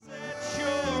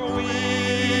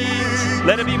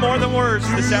Let it be more than words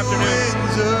this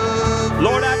afternoon.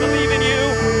 Lord, I believe in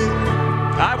you.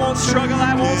 I won't struggle,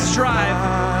 I won't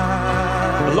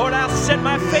strive. But Lord, I'll set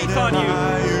my faith on you.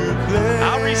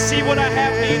 I'll receive what I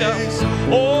have need of.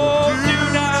 Oh,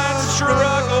 do not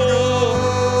struggle.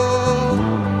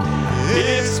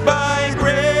 It's by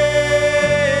grace.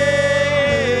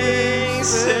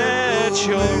 Set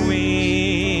your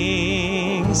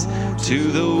wings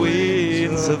to the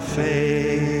winds of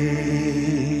faith.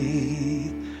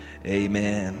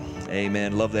 Amen.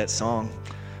 Amen. Love that song.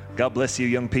 God bless you,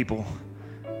 young people.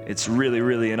 It's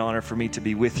really an honor for me to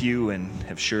be with you, and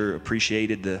have sure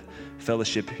appreciated the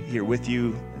fellowship here with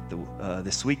you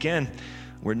this weekend.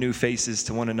 We're new faces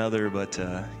to one another, but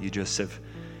you just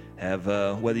have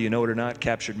whether you know it or not,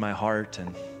 captured my heart.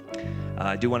 And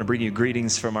I do want to bring you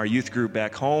greetings from our youth group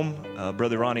back home.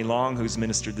 Brother Ronnie Long, who's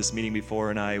ministered this meeting before,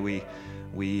 and I, we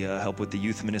help with the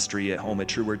youth ministry at home at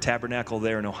True Word Tabernacle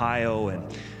there in Ohio.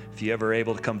 And if you're ever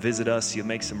able to come visit us, you'll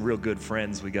make some real good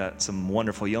friends. We got some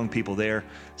wonderful young people there.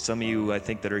 Some of you, I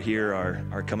think, that are here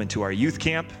are coming to our youth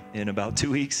camp in about 2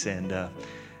 weeks, and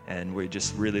we're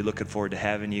just really looking forward to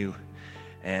having you.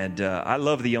 And I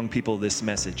love the young people of this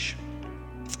message.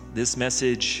 This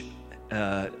message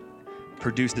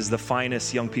produces the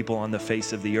finest young people on the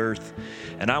face of the earth.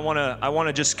 And I want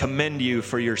to just commend you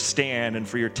for your stand and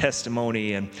for your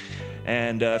testimony.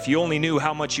 And if you only knew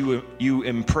how much you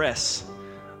impress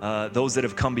those that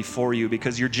have come before you,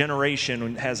 because your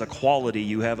generation has a quality,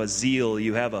 you have a zeal,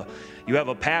 you have a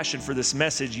passion for this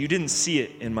message. You didn't see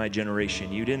it in my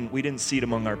generation. We didn't see it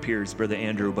among our peers, Brother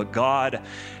Andrew. But God,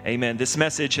 amen, this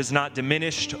message has not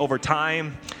diminished over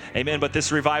time, amen, but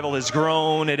this revival has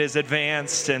grown, it has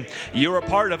advanced, and you're a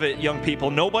part of it, young people.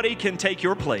 Nobody can take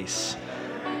your place.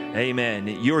 Amen.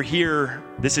 You're here.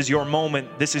 This is your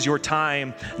moment. This is your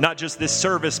time. Not just this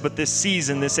service, but this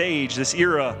season, this age, this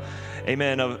era.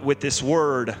 Amen. With this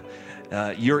word,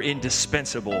 you're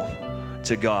indispensable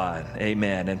to God.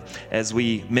 Amen. And as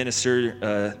we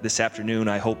minister this afternoon,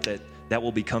 I hope that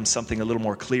will become something a little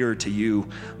more clear to you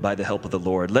by the help of the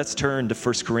Lord. Let's turn to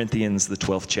 1 Corinthians, the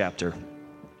 12th chapter,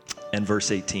 and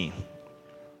verse 18.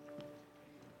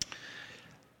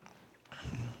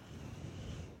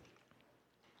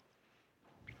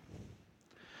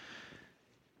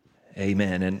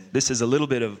 Amen. And this is a little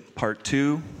bit of part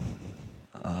 2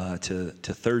 to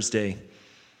Thursday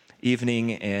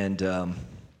evening, and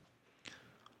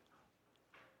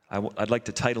I'd like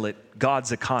to title it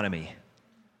God's Economy.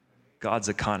 God's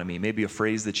economy. Maybe a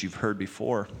phrase that you've heard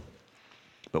before,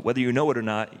 but whether you know it or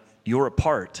not, you're a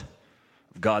part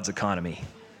of God's economy.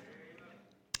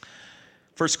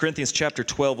 1 Corinthians chapter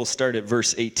 12, we'll start at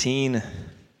verse 18.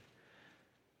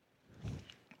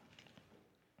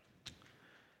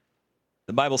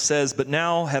 The Bible says, "But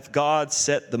now hath God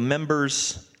set the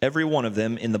members, every one of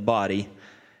them, in the body,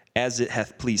 as it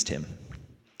hath pleased him.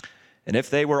 And if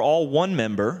they were all one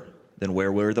member, then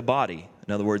where were the body?"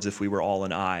 In other words, if we were all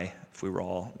an eye, if we were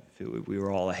all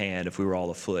a hand, if we were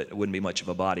all a foot, it wouldn't be much of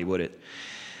a body, would it?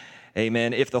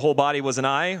 Amen. "If the whole body was an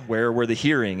eye, where were the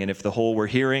hearing? And if the whole were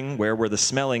hearing, where were the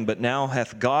smelling? But now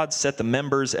hath God set the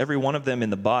members, every one of them, in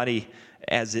the body,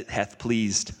 as it hath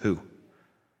pleased" who?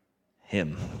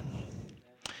 Him.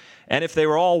 "And if they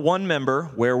were all one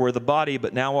member, where were the body?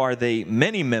 But now are they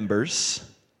many members,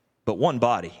 but one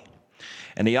body.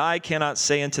 And the eye cannot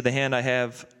say unto the hand, I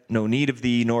have no need of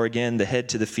thee, nor again the head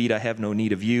to the feet, I have no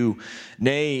need of you.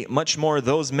 Nay, much more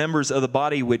those members of the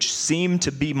body which seem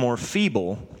to be more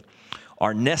feeble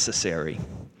are necessary.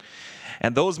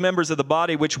 And those members of the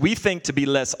body which we think to be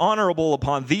less honorable,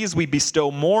 upon these we bestow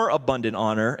more abundant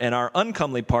honor, and our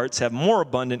uncomely parts have more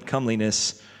abundant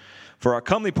comeliness. For our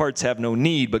comely parts have no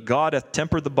need, but God hath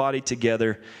tempered the body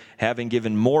together, having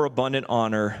given more abundant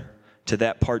honor to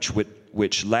that part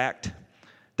which lacked,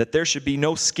 that there should be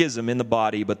no schism in the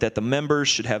body, but that the members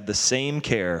should have the same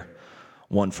care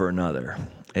one for another."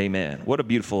 Amen. What a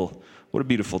beautiful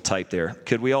type there.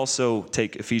 Could we also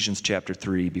take Ephesians chapter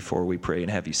 3 before we pray,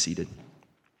 and have you seated?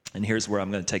 And here's where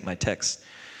I'm going to take my text.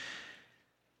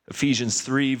 Ephesians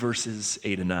 3, verses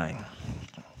 8 and 9.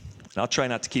 I'll try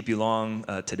not to keep you long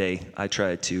today. I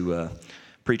try to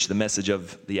preach the message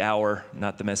of the hour,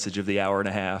 not the message of the hour and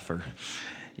a half, or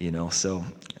so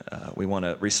we want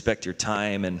to respect your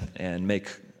time and make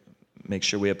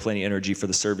sure we have plenty of energy for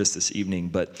the service this evening.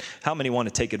 But how many want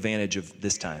to take advantage of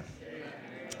this time?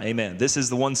 Amen. This is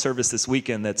the one service this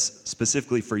weekend that's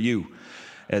specifically for you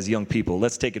as young people.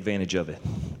 Let's take advantage of it.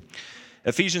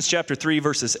 Ephesians chapter 3,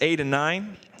 verses 8 and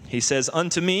 9. He says,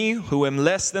 "Unto me, who am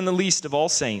less than the least of all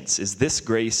saints, is this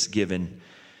grace given,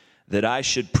 that I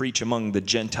should preach among the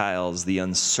Gentiles the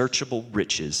unsearchable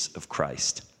riches of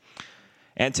Christ,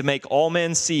 and to make all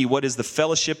men see what is the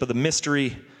fellowship of the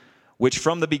mystery, which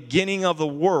from the beginning of the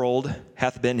world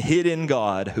hath been hid in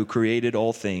God, who created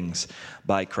all things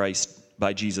by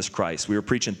Jesus Christ. We were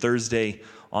preaching Thursday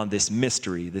on this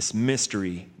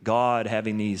mystery, God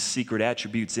having these secret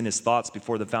attributes in his thoughts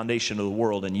before the foundation of the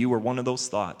world, and you were one of those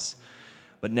thoughts.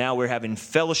 But now we're having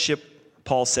fellowship,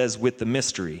 Paul says, with the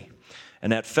mystery.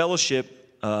 And that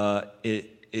fellowship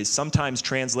is sometimes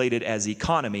translated as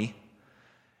economy,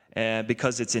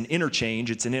 because it's an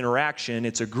interchange, it's an interaction,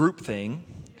 it's a group thing.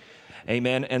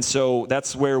 Amen. And so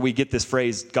that's where we get this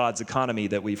phrase, God's economy,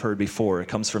 that we've heard before. It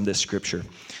comes from this scripture.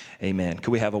 Amen.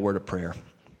 Could we have a word of prayer?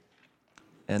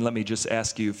 And let me just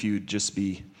ask you if you'd just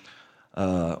be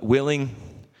willing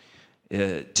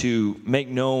to make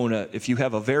known, if you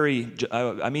have a very,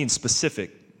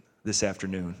 specific this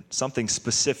afternoon, something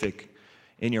specific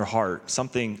in your heart,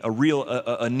 something,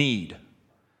 a need.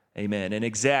 Amen. An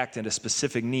exact and a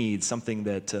specific need, something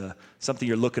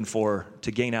you're looking for to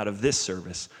gain out of this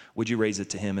service. Would you raise it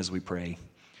to him as we pray?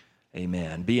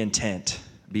 Amen. Be intent.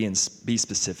 Be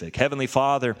specific. Heavenly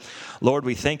Father, Lord,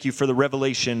 we thank you for the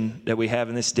revelation that we have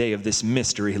in this day of this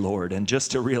mystery, Lord, and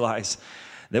just to realize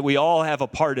that we all have a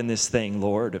part in this thing,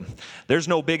 Lord. There's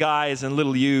no big I's and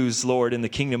little U's, Lord, in the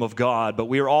kingdom of God, but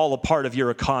we are all a part of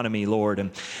your economy, Lord.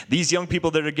 And these young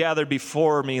people that are gathered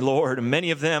before me, Lord,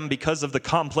 many of them because of the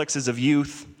complexes of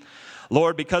youth,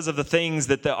 Lord, because of the things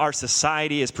that our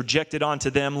society has projected onto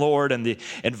them, Lord, and the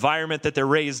environment that they're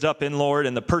raised up in, Lord,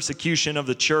 and the persecution of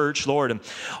the church, Lord, and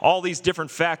all these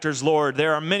different factors, Lord,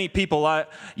 there are many people,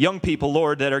 young people,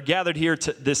 Lord, that are gathered here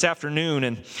this afternoon,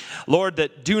 and Lord,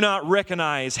 that do not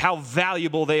recognize how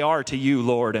valuable they are to you,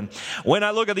 Lord. And when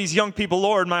I look at these young people,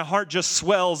 Lord, my heart just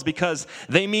swells because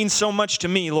they mean so much to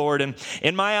me, Lord. And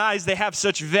in my eyes, they have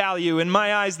such value. In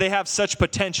my eyes, they have such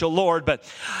potential, Lord. But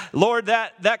Lord,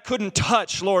 that couldn't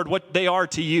touch, Lord, what they are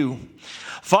to you.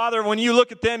 Father, when you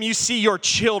look at them, you see your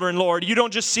children, Lord. You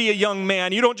don't just see a young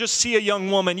man. You don't just see a young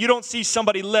woman. You don't see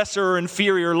somebody lesser or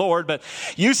inferior, Lord, but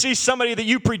you see somebody that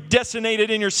you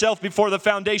predestinated in yourself before the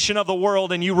foundation of the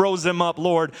world, and you rose them up,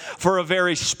 Lord, for a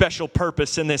very special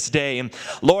purpose in this day. And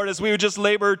Lord, as we would just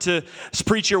labor to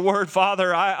preach your word,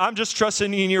 Father, I'm just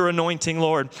trusting in your anointing,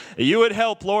 Lord. You would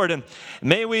help, Lord, and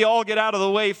may we all get out of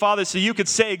the way, Father, so you could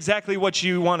say exactly what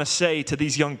you want to say to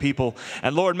these young people.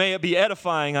 And Lord, may it be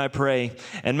edifying, I pray.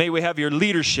 And may we have your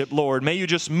leadership, Lord. May you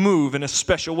just move in a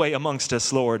special way amongst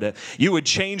us, Lord. You would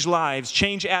change lives,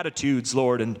 change attitudes,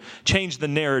 Lord, and change the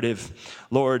narrative,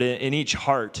 Lord, in each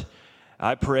heart.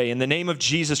 I pray in the name of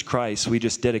Jesus Christ, we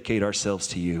just dedicate ourselves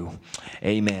to you.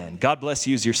 Amen. God bless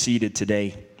you as you're seated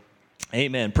today.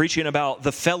 Amen. Preaching about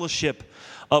the fellowship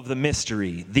of the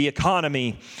mystery, the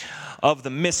economy of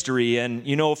the mystery. And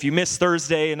you know, if you missed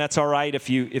Thursday, and that's all right if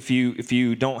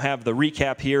you don't have the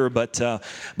recap here,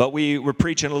 but we were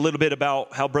preaching a little bit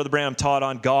about how Brother Branham taught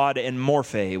on God and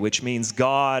morphe, which means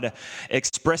God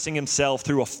expressing himself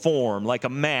through a form like a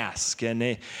mask. And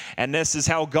this is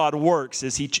how God works,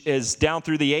 is down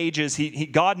through the ages,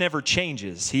 God never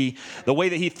changes. The way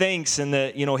that he thinks and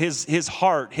his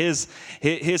heart, his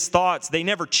thoughts, they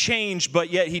never change,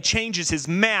 but yet he changes his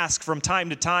mask from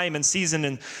time to time and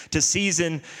season to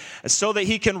season so that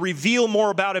he can reveal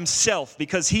more about himself,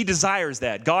 because he desires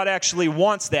that. God actually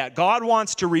wants that. God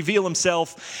wants to reveal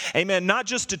himself, amen, not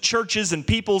just to churches and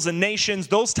peoples and nations.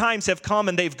 Those times have come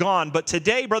and they've gone. But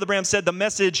today, Brother Branham said, the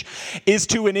message is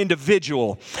to an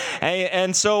individual.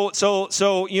 And so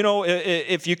you know,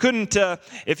 if you couldn't,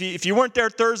 if you weren't there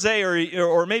Thursday,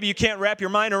 or maybe you can't wrap your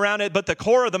mind around it, but the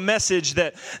core of the message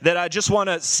that I just want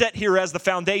to set here as the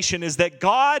foundation is that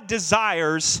God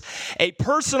desires a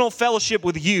personal fellowship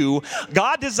with you.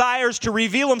 God desires to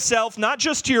reveal himself not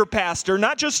just to your pastor,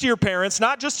 not just to your parents,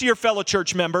 not just to your fellow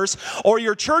church members or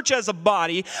your church as a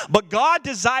body, but God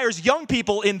desires young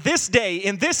people in this day,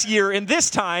 in this year, in this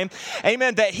time,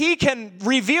 amen, that he can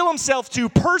reveal himself to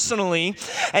personally,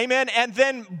 amen, and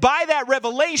then by that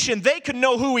revelation, they could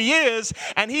know who he is,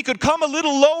 and he could come a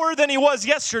little lower than he was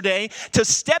yesterday to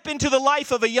step into the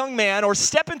life of a young man or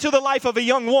step into the life of a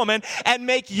young woman and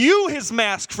make you his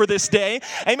mask for this day,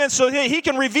 amen, so he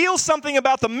can reveal something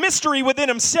about the mystery within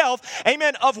himself,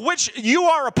 amen, of which you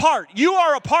are a part. You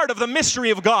are a part of the mystery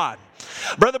of God.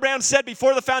 Brother Branham said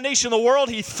before the foundation of the world,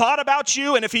 he thought about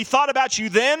you, and if he thought about you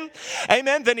then,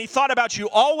 amen, then he thought about you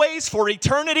always for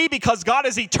eternity, because God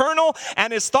is eternal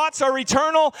and his thoughts are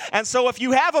eternal. And so if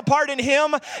you have a part in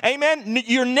him, amen,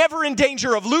 you're never in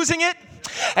danger of losing it.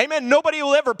 Amen. Nobody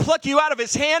will ever pluck you out of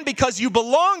his hand because you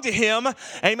belong to him.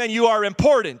 Amen. You are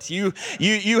important. You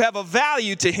have a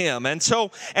value to him. And so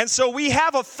we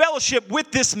have a fellowship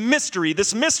with this mystery.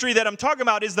 This mystery that I'm talking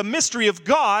about is the mystery of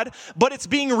God, but it's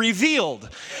being revealed.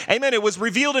 Amen. It was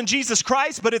revealed in Jesus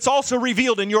Christ, but it's also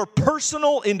revealed in your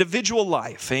personal, individual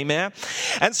life. Amen.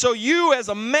 And so you, as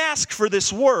a mask for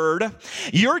this word,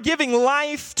 you're giving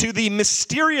life to the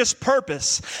mysterious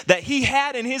purpose that he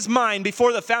had in his mind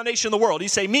before the foundation of the world. You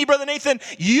say, me, Brother Nathan,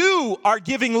 you are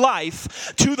giving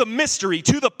life to the mystery,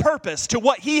 to the purpose, to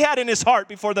what he had in his heart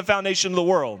before the foundation of the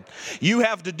world. You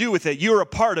have to do with it. You're a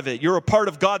part of it. You're a part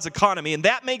of God's economy, and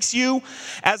that makes you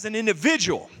as an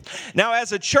individual. Now,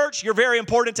 as a church, you're very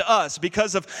important to us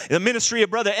because of the ministry of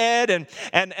Brother Ed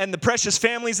and the precious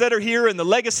families that are here and the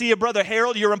legacy of Brother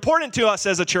Harold. You're important to us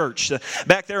as a church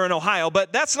back there in Ohio,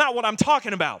 but that's not what I'm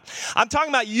talking about. I'm talking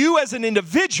about you as an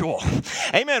individual.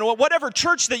 Amen. Well, whatever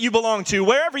church that you belong to,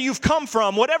 wherever you've come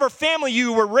from, whatever family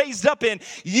you were raised up in,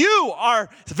 you are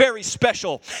very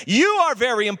special. You are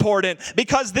very important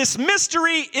because this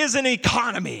mystery is an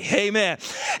economy. Amen.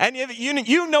 And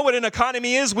you know what an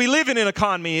economy is. We live in an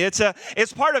economy.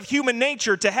 It's part of human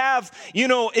nature to have,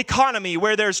 economy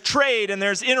where there's trade and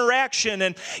there's interaction,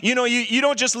 and you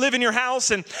don't just live in your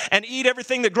house and eat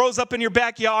everything that grows up in your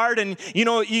backyard, and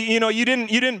you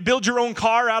didn't build your own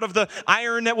car out of the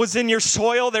iron that was in your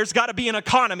soil. There's got to be an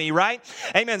economy, right?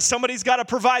 Amen. Somebody's got to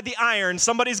provide the iron,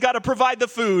 somebody's got to provide the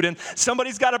food, and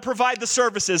somebody's got to provide the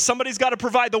services, somebody's got to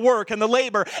provide the work and the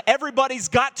labor. Everybody's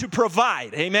got to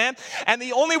provide. Amen. And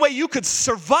the only way you could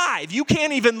survive, you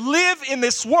can't even live in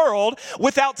this world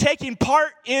without taking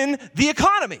part in the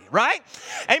economy, right?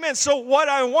 Amen. So what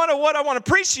I want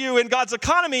to preach to you in God's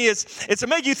economy is to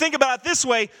make you think about it this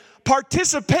way: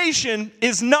 participation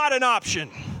is not an option.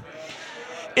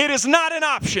 It is not an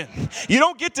option. You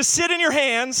don't get to sit in your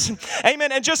hands,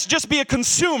 amen, and just be a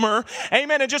consumer,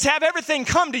 amen, and just have everything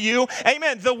come to you,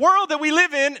 amen. The world that we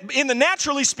live in the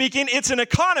naturally speaking, it's an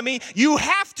economy. You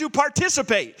have to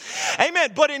participate,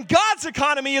 amen. But in God's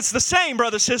economy, it's the same,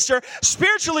 brother, sister.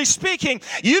 Spiritually speaking,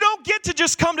 you don't get to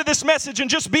just come to this message and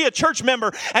just be a church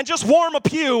member and just warm a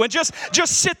pew and just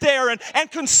sit there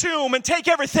and consume and take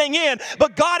everything in.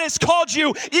 But God has called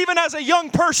you, even as a young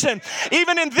person,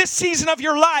 even in this season of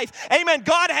your life, amen,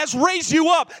 God has raised you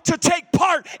up to take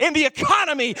part in the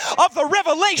economy of the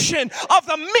revelation of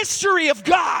the mystery of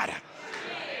God.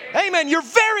 Amen. You're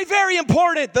very, very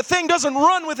important. The thing doesn't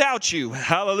run without you.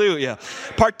 Hallelujah.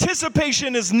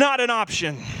 Participation is not an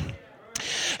option.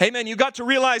 Amen. You got to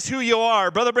realize who you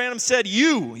are. Brother Branham said,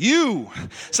 you.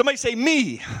 Somebody say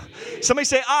me. Somebody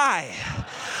say I.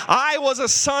 I was a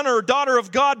son or daughter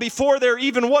of God before there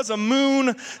even was a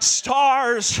moon,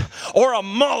 stars, or a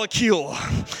molecule.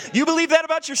 You believe that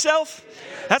about yourself?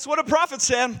 That's what a prophet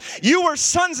said. You were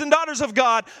sons and daughters of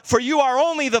God, for you are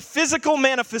only the physical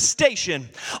manifestation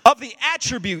of the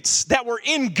attributes that were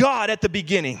in God at the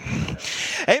beginning.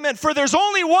 Amen. For there's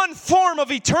only one form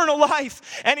of eternal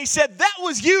life, and he said that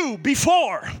was you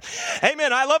before.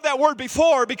 Amen. I love that word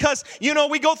before because,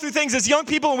 we go through things as young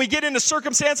people and we get into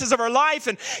circumstances of our life,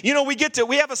 and,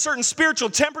 we have a certain spiritual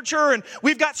temperature, and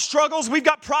we've got struggles, we've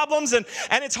got problems, and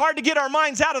it's hard to get our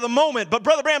minds out of the moment. But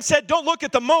Brother Branham said, don't look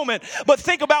at the moment, but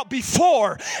think about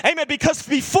before. Amen. Because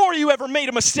before you ever made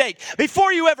a mistake,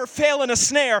 before you ever fell in a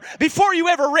snare, before you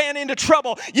ever ran into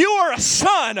trouble, you are a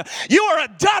son. You are a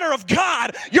daughter of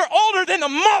God. You're older than the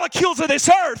molecules of this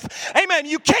earth. Amen.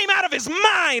 You came out of his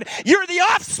mind. You're the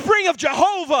offspring of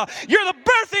Jehovah. You're the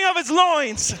birthing of his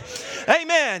loins.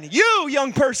 Amen. You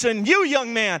young person, you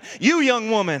young man, you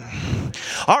young woman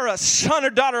are a son or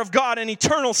daughter of God, an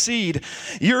eternal seed.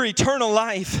 Your eternal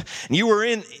life. You were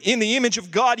in the image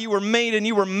of God. You were made and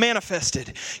you were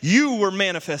manifested. You were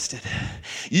manifested.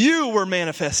 You were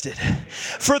manifested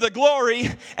for the glory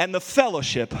and the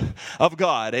fellowship of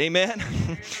God. Amen.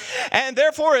 And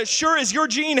therefore, as sure as your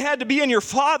gene had to be in your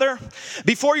father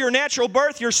before your natural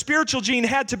birth, your spiritual gene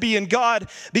had to be in God,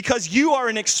 because you are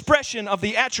an expression of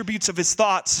the attributes of his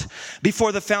thoughts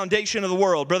before the foundation of the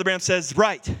world. Brother Branham says,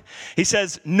 right. He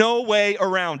says, no way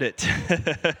around it.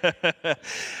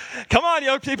 Come on,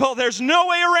 young people. There's no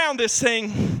way around this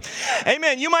thing.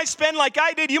 Amen. You might spend, like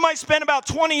I did, you might spend about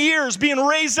 20 years being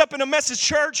raised up in a message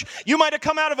church. You might have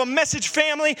come out of a message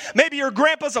family. Maybe your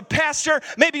grandpa's a pastor.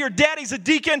 Maybe your daddy's a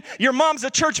deacon. Your mom's a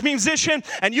church musician.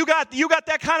 And you got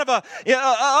that kind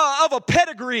of a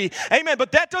pedigree. Amen.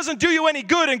 But that doesn't do you any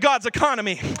good in God's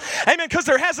economy. Amen. Because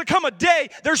there has to come a day,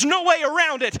 there's no way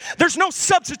around it. There's no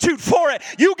substitute for it.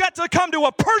 You got to come come to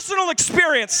a personal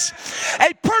experience,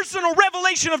 a personal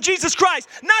revelation of Jesus Christ,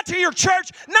 not to your church,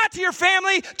 not to your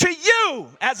family, to you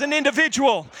as an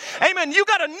individual. Amen. You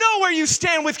got to know where you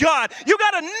stand with God. You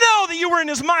got to know that you were in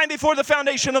his mind before the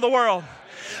foundation of the world.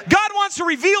 God wants to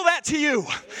reveal that to you.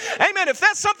 Amen. If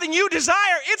that's something you desire,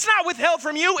 it's not withheld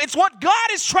from you. It's what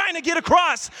God is trying to get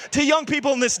across to young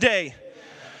people in this day.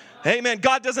 Amen.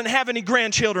 God doesn't have any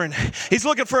grandchildren. He's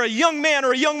looking for a young man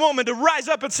or a young woman to rise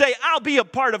up and say, I'll be a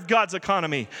part of God's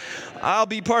economy. I'll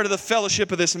be part of the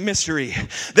fellowship of this mystery.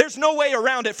 There's no way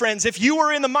around it, friends. If you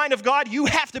are in the mind of God, you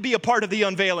have to be a part of the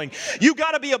unveiling. You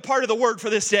got to be a part of the word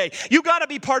for this day. You got to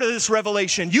be part of this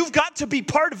revelation. You've got to be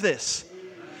part of this.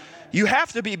 You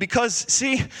have to be, because,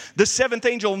 see, the seventh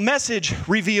angel message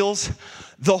reveals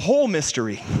the whole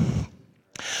mystery.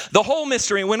 The whole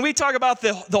mystery. When we talk about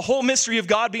the whole mystery of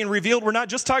God being revealed, we're not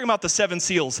just talking about the seven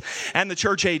seals and the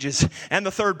church ages and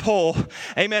the third pole,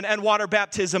 amen, and water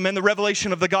baptism and the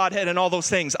revelation of the Godhead and all those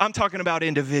things. I'm talking about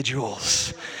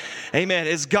individuals. Amen.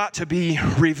 It's got to be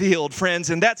revealed, friends.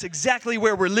 And that's exactly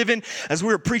where we're living. As we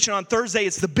were preaching on Thursday,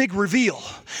 it's the big reveal.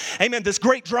 Amen. This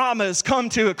great drama has come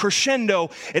to a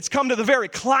crescendo. It's come to the very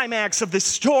climax of this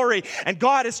story. And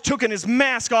God has taken his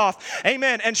mask off.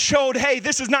 Amen. And showed, hey,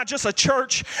 this is not just a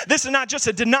church. This is not just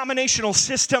a denominational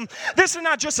system. This is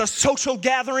not just a social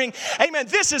gathering. Amen.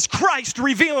 This is Christ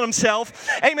revealing himself.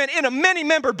 Amen. In a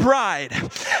many-membered bride.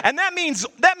 And that means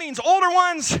older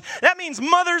ones. That means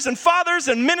mothers and fathers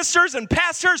and ministers and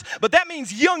pastors, but that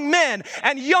means young men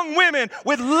and young women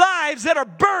with lives that are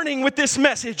burning with this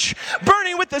message,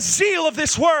 burning with the zeal of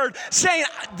this word, saying,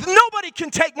 nobody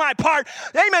can take my part.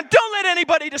 Amen. Don't let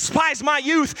anybody despise my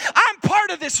youth. I'm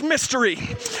part of this mystery.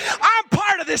 I'm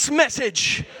part of this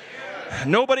message.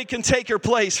 Nobody can take your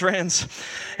place, friends.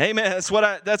 Amen.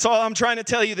 That's all I'm trying to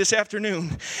tell you this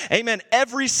afternoon. Amen.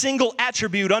 Every single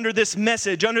attribute under this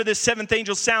message, under this seventh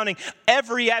angel sounding,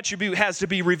 every attribute has to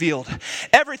be revealed.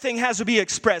 Everything has to be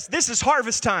expressed. This is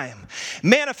harvest time,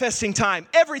 manifesting time.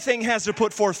 Everything has to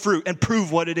put forth fruit and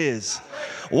prove what it is.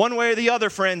 One way or the other,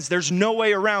 friends, there's no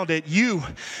way around it.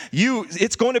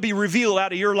 It's going to be revealed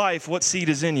out of your life what seed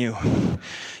is in you.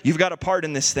 You've got a part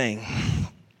in this thing.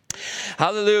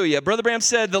 Hallelujah. Brother Bram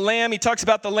said the lamb, he talks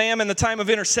about the lamb in the time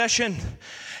of intercession.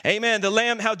 Amen. The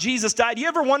lamb, how Jesus died. You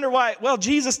ever wonder why? Well,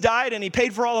 Jesus died and he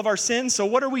paid for all of our sins. So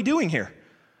what are we doing here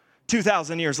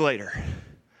 2,000 years later?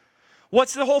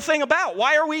 What's the whole thing about?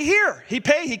 Why are we here? He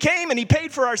came and he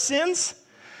paid for our sins.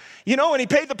 You know, and he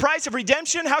paid the price of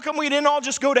redemption. How come we didn't all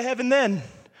just go to heaven then?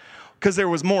 Because there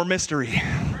was more mystery.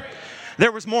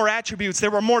 There was more attributes.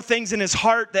 There were more things in his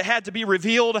heart that had to be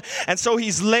revealed. And so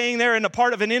he's laying there in the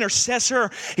part of an intercessor.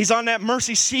 He's on that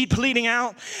mercy seat pleading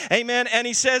out. Amen. And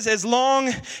he says,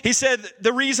 he said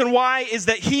the reason why is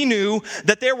that he knew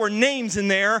that there were names in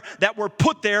there that were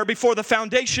put there before the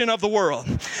foundation of the world.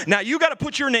 Now you got to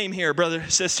put your name here, brother,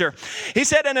 sister. He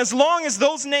said, and as long as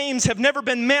those names have never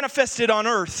been manifested on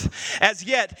earth as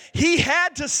yet, he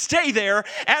had to stay there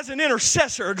as an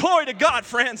intercessor. Glory to God,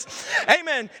 friends.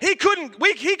 Amen. He couldn't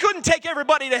take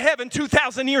everybody to heaven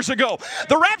 2,000 years ago.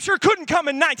 The rapture couldn't come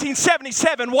in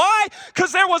 1977. Why?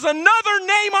 Because there was another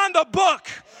name on the book.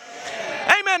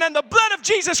 Amen. And the blood of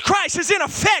Jesus Christ is in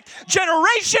effect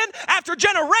generation after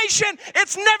generation.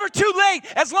 It's never too late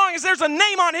as long as there's a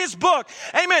name on his book.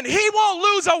 Amen. He won't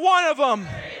lose a one of them.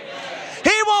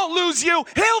 He won't lose you.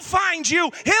 He'll find you.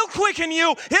 He'll quicken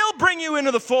you. He'll bring you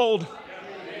into the fold.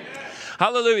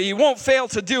 Hallelujah. He won't fail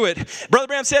to do it. Brother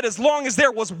Bram said, as long as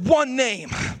there was one name,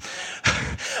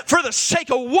 for the sake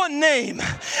of one name,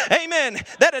 amen,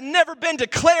 that had never been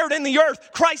declared in the earth,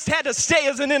 Christ had to stay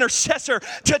as an intercessor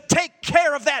to take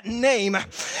care of that name.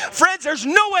 Friends, there's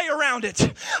no way around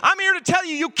it. I'm here to tell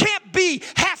you, you can't be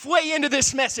halfway into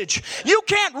this message. You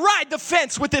can't ride the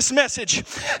fence with this message.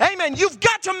 Amen. You've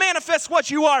got to manifest what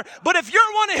you are. But if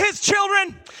you're one of his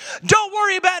children, don't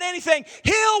worry about anything.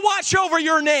 He'll watch over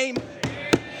your name.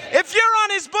 If you're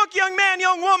on his book, young man,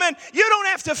 young woman, you don't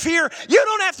have to fear. You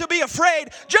don't have to be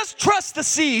afraid. Just trust the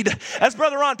seed. As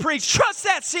Brother Ron preached, trust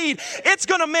that seed. It's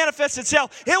going to manifest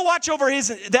itself. He'll watch over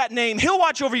that name. He'll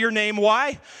watch over your name.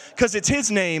 Why? Because it's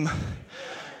his name.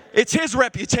 It's his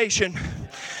reputation.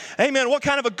 Amen. What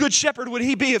kind of a good shepherd would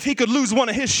he be if he could lose one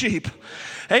of his sheep?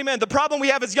 Amen. The problem we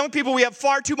have as young people, we have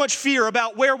far too much fear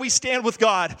about where we stand with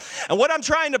God. And what I'm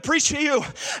trying to preach to you,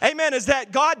 amen, is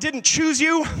that God didn't choose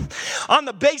you on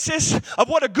the basis of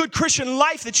what a good Christian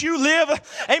life that you live.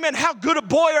 Amen. How good a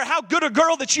boy or how good a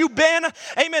girl that you've been.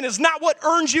 Amen. Is not what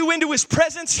earns you into his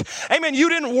presence. Amen. You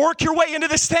didn't work your way into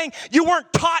this thing. You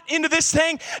weren't taught into this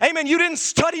thing. Amen. You didn't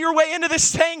study your way into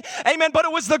this thing. Amen. But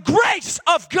it was the grace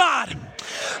of God.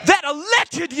 that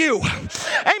elected you.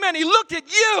 Amen. He looked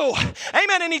at you.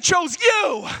 Amen. And he chose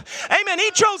you. Amen.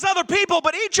 He chose other people,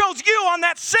 but he chose you on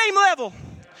that same level.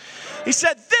 He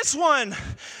said, this one,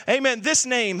 amen, this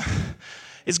name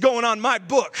is going on my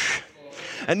book.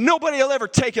 And nobody will ever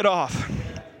take it off.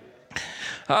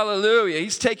 Hallelujah.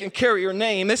 He's taking care of your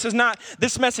name.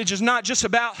 This message is not just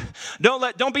about,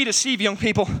 don't be deceived, young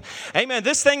people. Amen.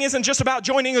 This thing isn't just about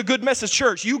joining a good message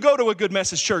church. You go to a good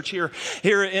message church here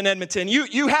in Edmonton.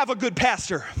 You have a good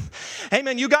pastor.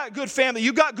 Amen. You got good family.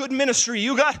 You got good ministry.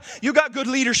 You got good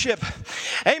leadership.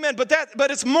 Amen. But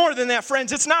it's more than that,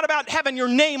 friends. It's not about having your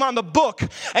name on the book.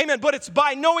 Amen. But it's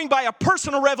by knowing by a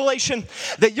personal revelation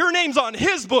that your name's on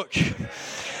his book.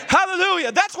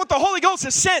 Hallelujah. That's what the Holy Ghost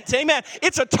has sent. Amen.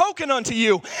 It's a token unto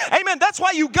you. Amen. That's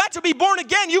why you got to be born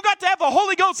again. You got to have the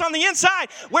Holy Ghost on the inside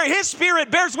where his spirit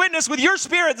bears witness with your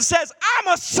spirit that says,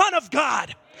 I'm a son of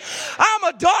God. I'm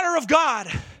a daughter of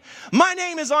God. My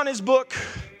name is on his book.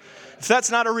 If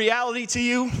that's not a reality to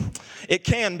you, it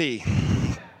can be.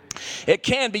 It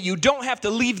can be. You don't have to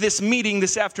leave this meeting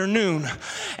this afternoon,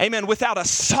 amen, without a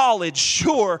solid,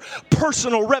 sure,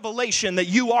 personal revelation that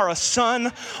you are a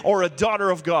son or a daughter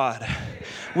of God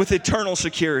with eternal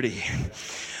security.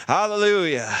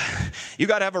 Hallelujah. You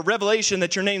got to have a revelation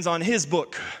that your name's on his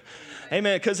book.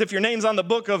 Amen. Because if your name's on the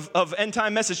book of End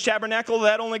Time Message Tabernacle,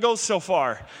 that only goes so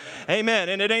far. Amen.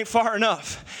 And it ain't far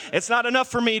enough. It's not enough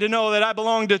for me to know that I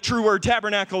belong to True Word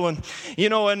Tabernacle. And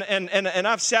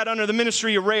I've sat under the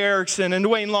ministry of Ray Erickson and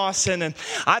Dwayne Lawson. And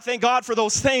I thank God for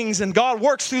those things. And God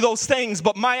works through those things.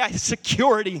 But my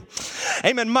security,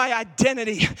 amen, my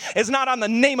identity is not on the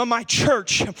name of my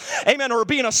church. Amen. Or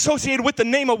being associated with the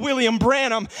name of William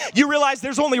Branham. You realize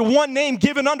there's only one name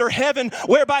given under heaven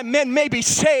whereby men may be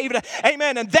saved.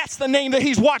 Amen. And that's the name that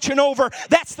he's watching over.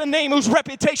 That's the name whose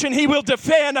reputation he will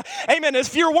defend. Amen.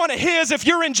 If you're one of his, if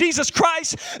you're in Jesus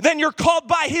Christ, then you're called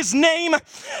by his name.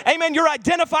 Amen. You're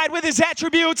identified with his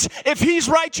attributes. If he's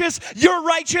righteous, you're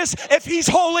righteous. If he's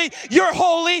holy, you're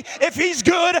holy. If he's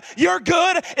good, you're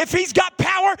good. If he's got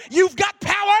power, you've got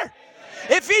power.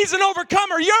 If he's an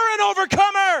overcomer, you're an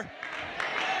overcomer.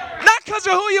 Not because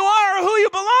of who you are or who you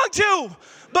belong to,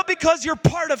 but because you're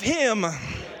part of him.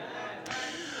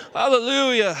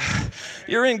 Hallelujah.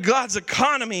 You're in God's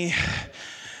economy.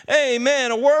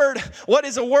 Amen. A word. What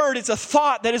is a word? It's a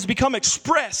thought that has become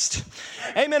expressed.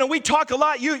 Amen. And we talk a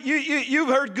lot. You've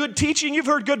heard good teaching. You've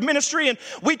heard good ministry. And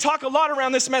we talk a lot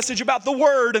around this message about the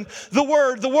word and the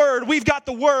word. We've got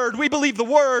the word. We believe the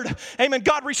word. Amen.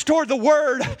 God restored the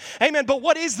word. Amen. But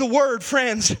what is the word,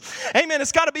 friends? Amen.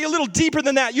 It's got to be a little deeper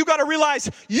than that. You got to realize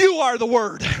you are the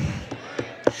word.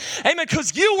 Amen,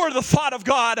 because you were the thought of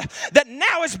God that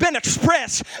now has been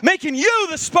expressed, making you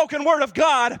the spoken word of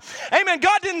God. Amen.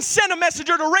 God didn't send a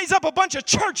messenger to raise up a bunch of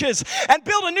churches and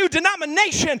build a new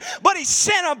denomination, but he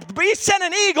sent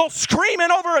an eagle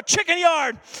screaming over a chicken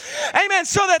yard. Amen,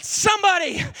 so that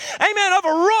somebody, amen, of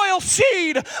a royal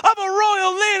seed, of a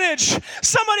royal lineage,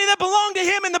 somebody that belonged to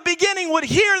him in the beginning would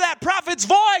hear that prophet's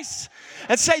voice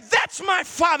and say, that's my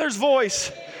Father's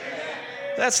voice.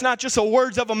 That's not just the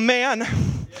words of a man.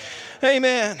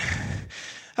 Amen.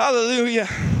 Hallelujah.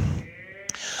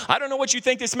 I don't know what you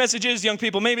think this message is, young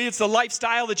people. Maybe it's the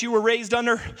lifestyle that you were raised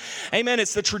under. Amen.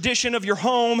 It's the tradition of your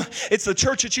home. It's the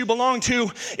church that you belong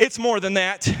to. It's more than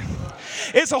that.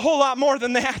 It's a whole lot more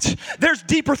than that. There's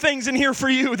deeper things in here for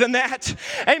you than that.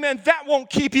 Amen. That won't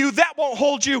keep you. That won't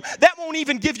hold you. That won't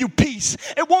even give you peace.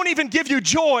 It won't even give you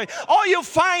joy. All you'll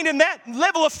find in that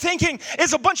level of thinking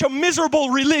is a bunch of miserable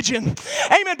religion.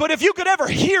 Amen. But if you could ever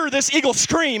hear this eagle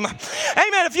scream,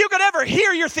 amen, if you could ever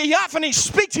hear your theophany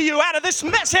speak to you out of this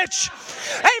message,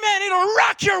 amen, it'll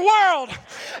rock your world.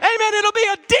 Amen. It'll be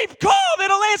a deep call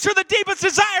that'll answer the deepest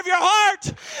desire of your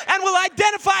heart and will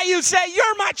identify you, say,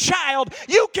 you're my child.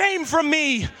 You came from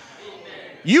me.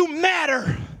 You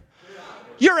matter.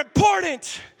 You're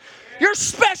important. You're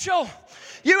special.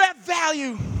 You have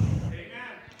value.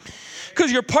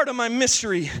 Because you're part of my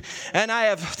mystery. And I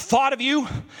have thought of you,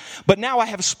 but now I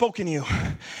have spoken you.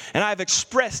 And I have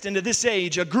expressed into this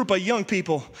age a group of young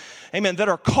people, amen, that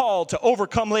are called to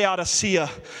overcome Laodicea,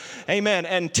 amen,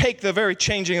 and take the very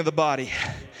changing of the body.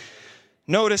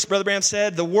 Notice, Brother Branham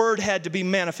said, the word had to be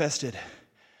manifested.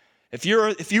 If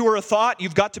you were a thought,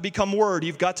 you've got to become word.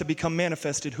 You've got to become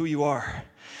manifested who you are.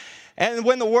 And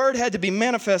when the word had to be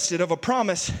manifested of a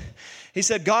promise, he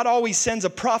said God always sends a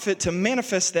prophet to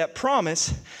manifest that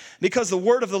promise because the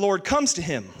word of the Lord comes to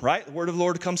him, right? The word of the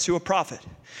Lord comes to a prophet.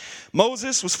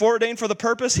 Moses was foreordained for the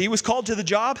purpose. He was called to the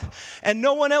job, and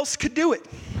no one else could do it.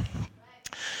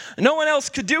 No one else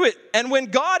could do it. And when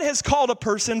God has called a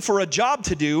person for a job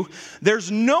to do,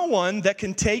 there's no one that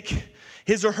can take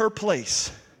his or her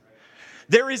place.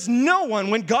 There is no one,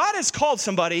 when God has called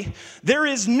somebody, there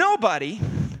is nobody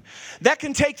that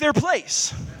can take their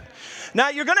place. Now,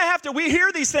 you're going to have to, we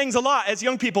hear these things a lot as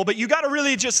young people, but you got to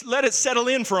really just let it settle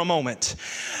in for a moment.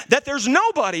 That there's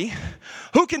nobody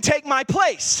who can take my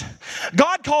place.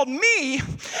 God called me,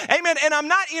 amen, and I'm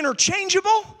not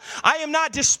interchangeable. I am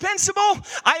not dispensable.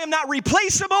 I am not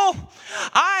replaceable.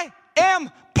 I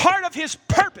am part of his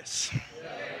purpose.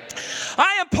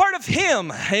 I am part of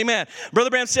him. Amen. Brother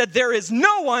Branham said, there is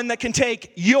no one that can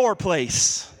take your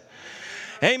place.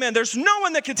 Amen. There's no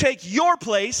one that can take your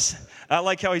place. I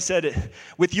like how he said it,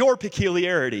 with your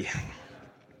peculiarity.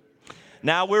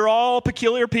 Now, we're all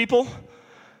peculiar people.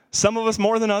 Some of us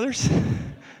more than others.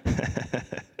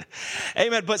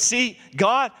 Amen. But see,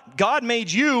 God made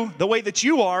you the way that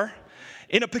you are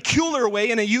in a peculiar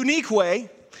way, in a unique way,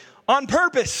 on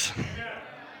purpose.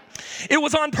 It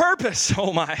was on purpose.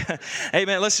 Oh my.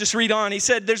 Amen. Let's just read on. He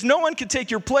said, there's no one can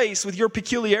take your place with your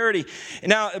peculiarity.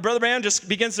 Now, Brother Branham just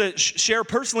begins to share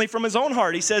personally from his own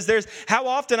heart. He says, there's how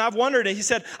often I've wondered. And he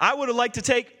said, I would have liked to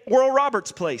take Oral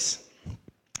Roberts' place.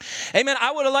 Amen.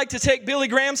 I would have liked to take Billy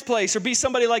Graham's place or be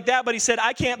somebody like that. But he said,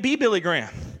 I can't be Billy Graham.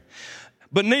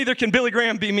 But neither can Billy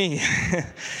Graham be me.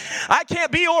 I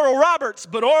can't be Oral Roberts,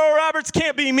 but Oral Roberts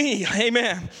can't be me.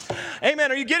 Amen.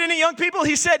 Amen. Are you getting it, young people?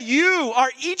 He said, you are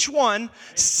each one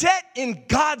set in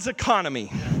God's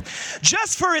economy.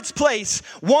 Just for its place.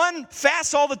 One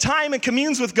fasts all the time and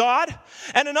communes with God.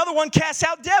 And another one casts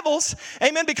out devils.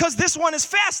 Amen. Because this one is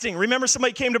fasting. Remember,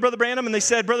 somebody came to Brother Branham and they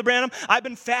said, Brother Branham, I've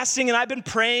been fasting and I've been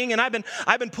praying and I've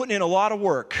been putting in a lot of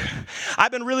work.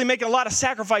 I've been really making a lot of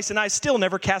sacrifice and I still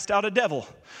never cast out a devil.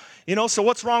 You know, so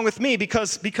what's wrong with me?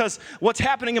 Because what's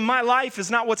happening in my life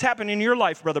is not what's happening in your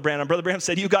life, Brother Branham. Brother Branham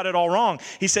said, you got it all wrong.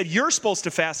 He said, you're supposed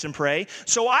to fast and pray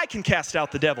so I can cast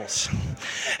out the devils.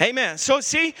 Amen. So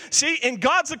see, in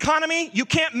God's economy, you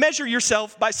can't measure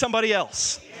yourself by somebody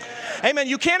else. Amen.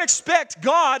 You can't expect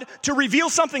God to reveal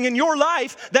something in your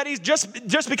life that he's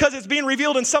just because it's being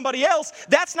revealed in somebody else.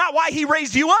 That's not why he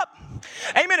raised you up.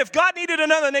 Amen. If God needed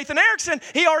another Nathan Erickson,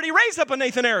 he already raised up a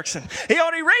Nathan Erickson. He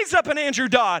already raised up an Andrew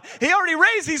Dodd. He already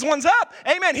raised these ones up.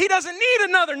 Amen. He doesn't need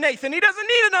another Nathan. He doesn't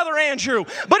need another Andrew.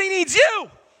 But he needs you.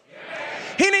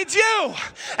 He needs you.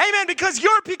 Amen. Because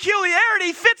your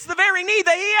peculiarity fits the very need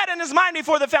that he had in his mind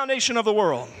before the foundation of the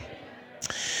world.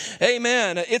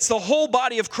 Amen. It's the whole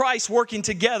body of Christ working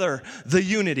together. The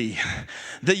unity.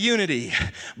 The unity.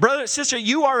 Brother, sister,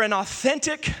 you are an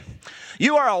authentic,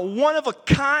 you are a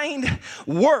one-of-a-kind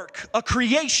work, a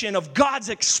creation of God's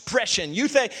expression. You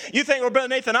think, well, Brother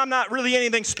Nathan, I'm not really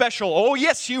anything special. Oh,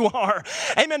 yes, you are.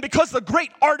 Amen. Because the great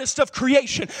artist of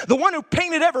creation, the one who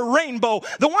painted every rainbow,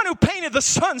 the one who painted the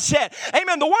sunset,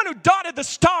 amen, the one who dotted the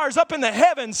stars up in the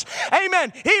heavens,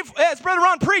 amen. He, as Brother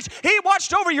Ron preached, he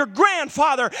watched over your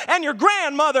grandfather and your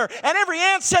grandmother and every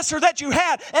ancestor that you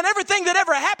had and everything that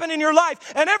ever happened in your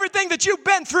life and everything that you've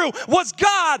been through was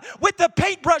God with the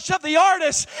paintbrush of the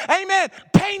artist, amen,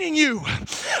 painting you,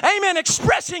 amen,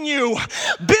 expressing you,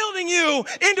 building you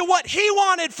into what he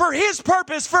wanted for his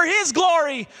purpose, for his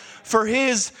glory, for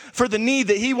the need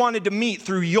that he wanted to meet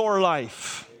through your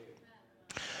life.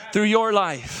 Through your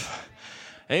life.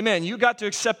 Amen. You got to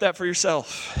accept that for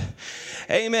yourself.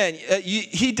 Amen.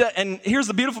 And here's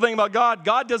the beautiful thing about God.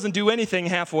 God doesn't do anything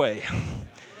halfway.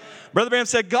 Brother Branham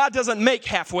said, God doesn't make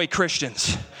halfway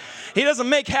Christians. He doesn't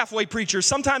make halfway preachers.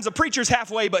 Sometimes a preacher's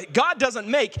halfway, but God doesn't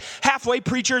make halfway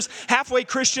preachers, halfway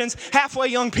Christians, halfway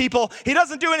young people. He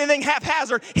doesn't do anything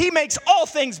haphazard. He makes all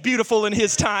things beautiful in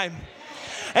his time.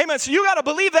 Amen. So you got to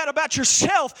believe that about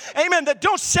yourself. Amen. That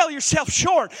don't sell yourself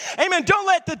short. Amen. Don't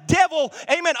let the devil,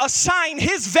 amen, assign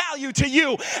his value to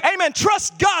you. Amen.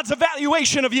 Trust God's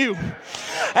evaluation of you.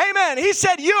 Amen. He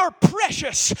said, you're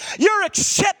precious. You're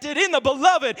accepted in the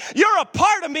beloved. You're a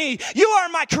part of me. You are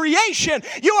my creation.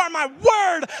 You are my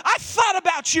word. I thought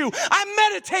about you. I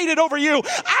meditated over you.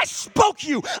 I spoke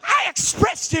you. I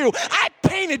expressed you. I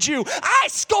painted you. I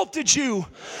sculpted you.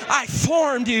 I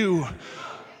formed you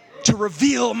to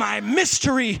reveal my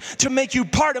mystery, to make you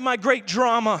part of my great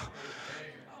drama.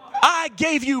 I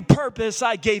gave you purpose.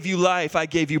 I gave you life. I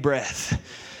gave you breath.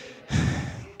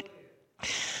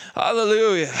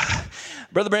 Hallelujah.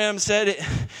 Brother Branham said,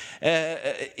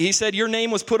 he said, your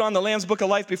name was put on the Lamb's Book of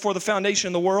Life before the foundation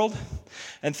of the world.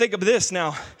 And think of this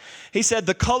now. He said,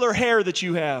 the color hair that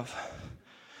you have.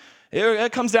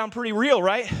 It comes down pretty real,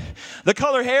 right? The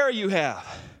color hair you have.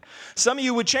 Some of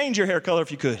you would change your hair color if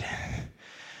you could.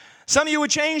 Some of you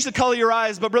would change the color of your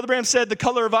eyes, but Brother Branham said the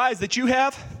color of eyes that you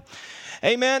have,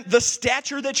 Amen. The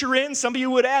stature that you're in, some of you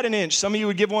would add an inch, some of you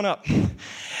would give one up.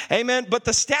 Amen. But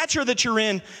the stature that you're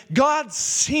in, God's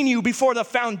seen you before the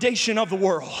foundation of the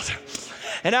world.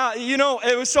 And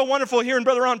it was so wonderful hearing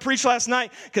Brother Ron preach last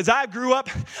night, because I grew up,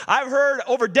 I've heard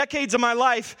over decades of my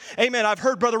life, amen, I've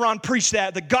heard Brother Ron preach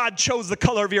that God chose the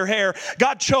color of your hair.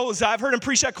 God chose, I've heard him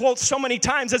preach that quote so many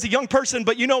times as a young person,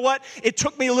 but you know what? It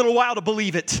took me a little while to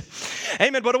believe it.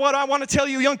 Amen. But what I want to tell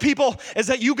you, young people, is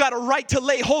that you got a right to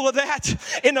lay hold of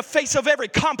that in the face of every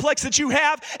complex that you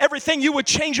have, everything you would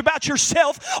change about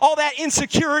yourself, all that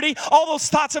insecurity, all those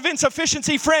thoughts of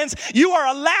insufficiency, friends. You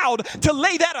are allowed to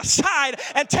lay that aside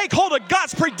and take hold of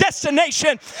God's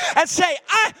predestination and say,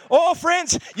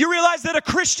 friends, you realize that a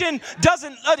Christian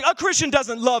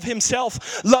doesn't love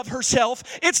himself, love herself.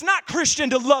 It's not Christian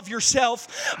to love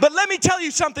yourself. But let me tell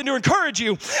you something to encourage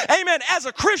you. Amen. As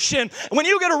a Christian, when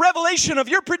you get a revelation of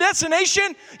your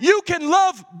predestination, you can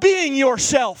love being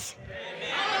yourself.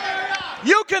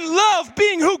 You can love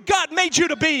being who God made you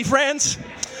to be, friends.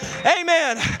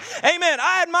 Amen. Amen.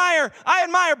 I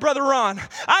admire Brother Ron.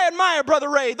 I admire Brother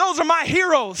Ray. Those are my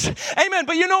heroes. Amen.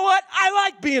 But you know what? I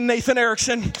like being Nathan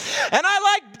Erickson. And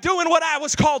I like doing what I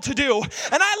was called to do.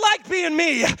 And I like being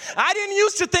me. I didn't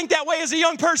used to think that way as a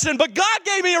young person, but God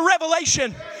gave me a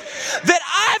revelation that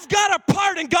I've got a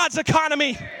part in God's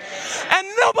economy. And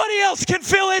nobody else can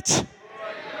fill it.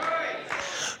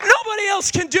 Nobody else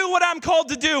can do what I'm called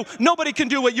to do. Nobody can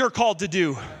do what you're called to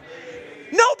do.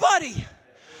 Nobody.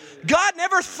 God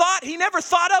never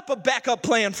thought up a backup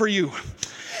plan for you.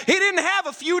 He didn't have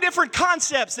a few different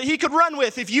concepts that he could run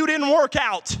with if you didn't work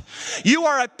out. You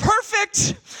are a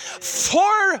perfect,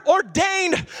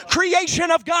 foreordained creation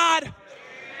of God.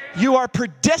 You are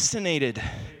predestinated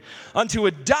unto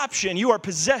adoption. You are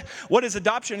What is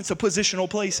adoption? It's a positional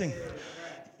placing.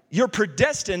 You're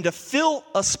predestined to fill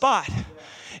a spot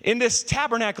in this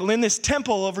tabernacle, in this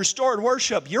temple of restored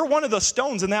worship. You're one of the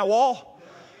stones in that wall.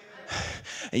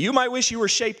 And you might wish you were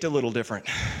shaped a little different.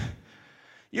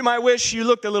 You might wish you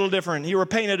looked a little different. You were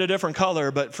painted a different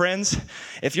color. But friends,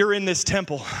 if you're in this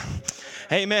temple,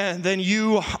 amen, then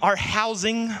you are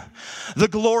housing the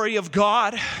glory of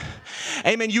God.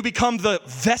 Amen. You become the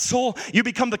vessel. You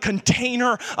become the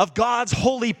container of God's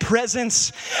holy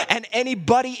presence. And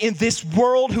anybody in this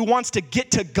world who wants to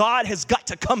get to God has got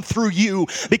to come through you,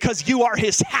 because you are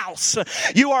his house.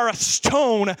 You are a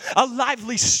stone, a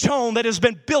lively stone that has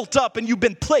been built up, and you've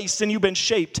been placed and you've been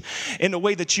shaped in the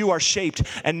way that you are shaped.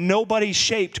 And nobody's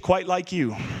shaped quite like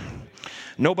you.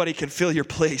 Nobody can fill your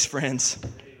place, friends.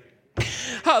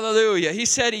 Hallelujah. He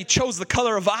said he chose the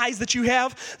color of eyes that you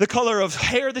have, the color of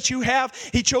hair that you have.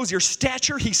 He chose your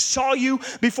stature. He saw you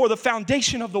before the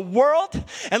foundation of the world.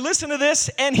 And listen to this.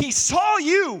 And he saw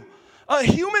you, a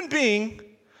human being,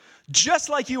 just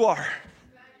like you are.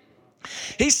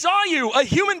 He saw you, a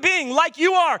human being like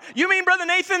you are. You mean, Brother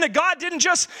Nathan, that God didn't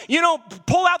just,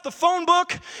 pull out the phone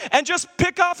book and just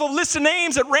pick off a list of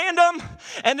names at random,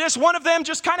 and just one of them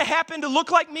just kind of happened to look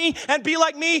like me and be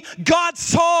like me? God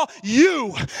saw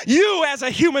you as a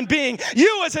human being,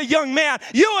 you as a young man,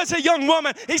 you as a young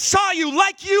woman. He saw you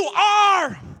like you are.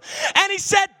 And he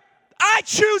said, I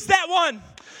choose that one.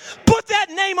 Put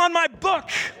that name on my book.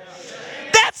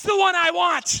 That's the one I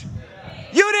want.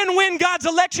 You didn't win God's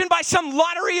election by some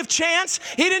lottery of chance.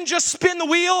 He didn't just spin the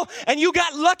wheel and you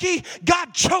got lucky.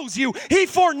 God chose you. He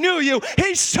foreknew you.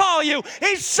 He saw you.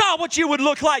 He saw what you would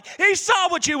look like. He saw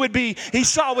what you would be. He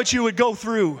saw what you would go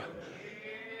through.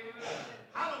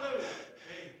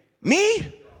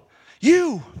 Me?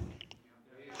 You.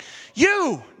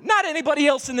 Not anybody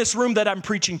else in this room that I'm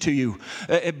preaching to you,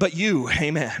 but you.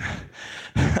 Amen.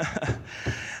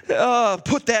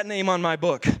 Put that name on my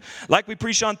book. Like we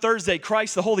preached on Thursday,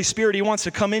 Christ, the Holy Spirit, he wants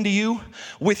to come into you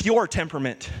with your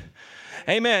temperament.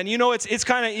 Amen. It's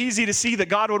kind of easy to see that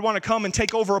God would want to come and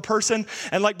take over a person.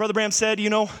 And like Brother Bram said, he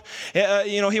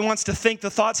wants to think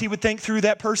the thoughts he would think through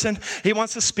that person. He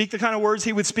wants to speak the kind of words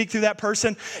he would speak through that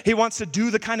person. He wants to do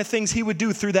the kind of things he would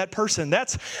do through that person.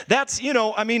 That's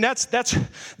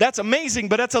amazing,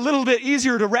 but that's a little bit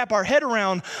easier to wrap our head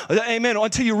around. Amen.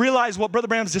 Until you realize what Brother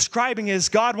Bram's describing is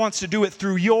God wants to do it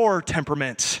through your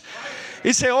temperament.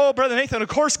 You say, oh, Brother Nathan, of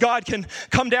course God can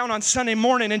come down on Sunday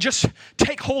morning and just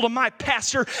take hold of my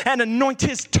pastor and anoint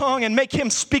his tongue and make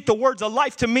him speak the words of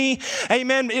life to me,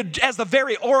 amen, as the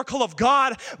very oracle of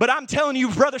God. But I'm telling you,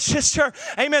 brother, sister,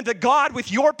 amen, that God,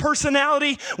 with your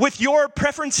personality, with your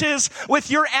preferences,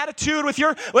 with your attitude,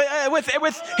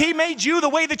 he made you the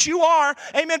way that you are,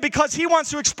 amen, because he wants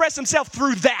to express himself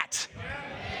through that.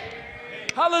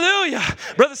 Hallelujah.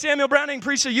 Brother Samuel Browning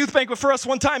preached a youth banquet for us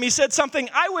one time. He said something,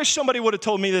 I wish somebody would have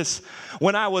told me this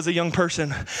when I was a young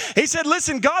person. He said,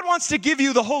 listen, God wants to give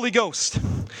you the Holy Ghost.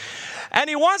 And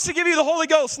he wants to give you the Holy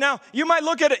Ghost. Now, you might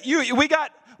look at it,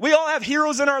 we all have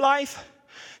heroes in our life.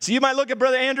 So you might look at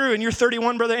Brother Andrew, and you're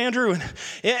 31, Brother Andrew,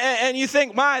 and you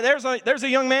think, there's a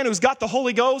young man who's got the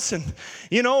Holy Ghost, and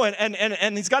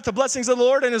he's got the blessings of the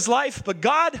Lord in his life. But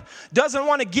God doesn't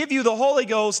want to give you the Holy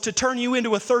Ghost to turn you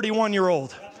into a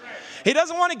 31-year-old. He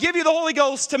doesn't want to give you the Holy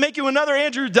Ghost to make you another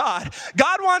Andrew Dodd.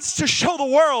 God wants to show the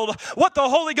world what the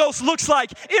Holy Ghost looks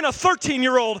like in a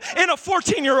 13-year-old, in a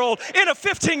 14-year-old, in a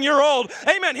 15-year-old.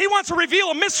 Amen. He wants to reveal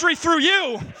a mystery through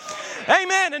you.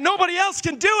 Amen. And nobody else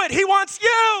can do it. He wants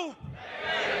you.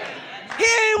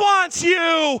 He wants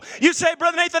you. You say,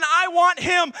 Brother Nathan, I want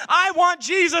him. I want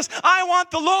Jesus. I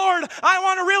want the Lord. I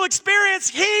want a real experience.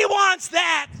 He wants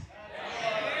that.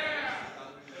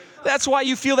 That's why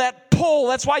you feel that pull.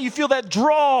 That's why you feel that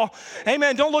draw.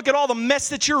 Amen. Don't look at all the mess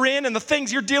that you're in and the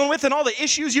things you're dealing with and all the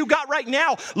issues you got right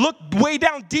now. Look way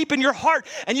down deep in your heart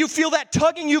and you feel that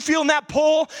tugging. You feel that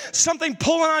pull. Something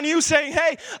pulling on you saying,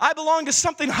 hey, I belong to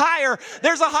something higher.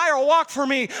 There's a higher walk for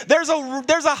me. There's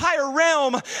a higher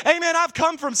realm. Amen. I've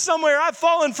come from somewhere. I've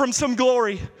fallen from some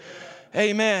glory.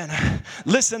 Amen.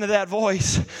 Listen to that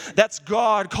voice. That's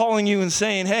God calling you and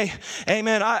saying, hey,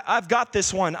 amen, I've got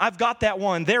this one. I've got that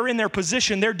one. They're in their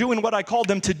position. They're doing what I called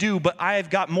them to do, but I've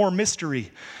got more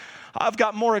mystery. I've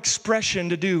got more expression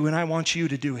to do, and I want you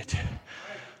to do it.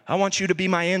 I want you to be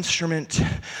my instrument.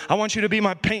 I want you to be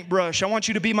my paintbrush. I want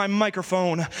you to be my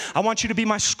microphone. I want you to be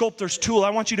my sculptor's tool.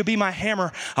 I want you to be my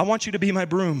hammer. I want you to be my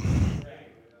broom.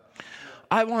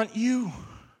 I want you.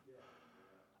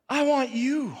 I want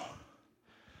you.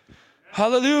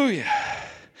 Hallelujah.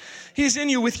 He's in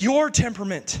you with your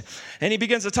temperament. And he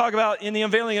begins to talk about, in the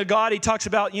unveiling of God, he talks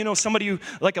about, somebody who,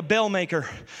 like a bell maker.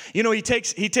 He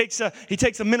takes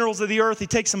the minerals of the earth, he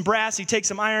takes some brass, he takes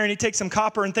some iron, he takes some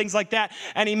copper and things like that,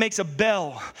 and he makes a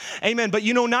bell. Amen. But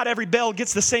not every bell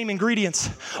gets the same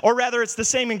ingredients. Or rather, it's the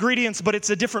same ingredients, but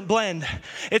it's a different blend.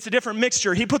 It's a different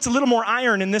mixture. He puts a little more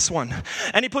iron in this one,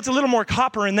 and he puts a little more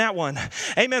copper in that one.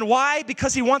 Amen. Why?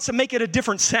 Because he wants to make it a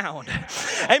different sound.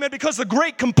 Amen. Because the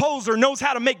great composer knows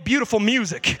how to make beautiful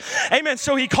music. Amen.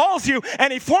 So he calls you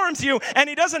and he forms you, and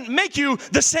he doesn't make you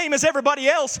the same as everybody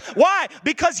else. Why?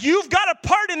 Because you've got a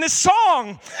part in this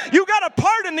song. You got a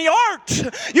part in the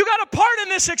art. You got a part in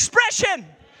this expression.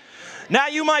 Now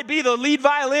you might be the lead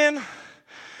violin.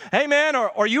 Amen.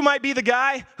 Or you might be the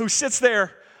guy who sits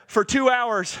there for 2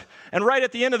 hours, and right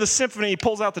at the end of the symphony, he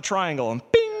pulls out the triangle and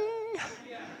bing.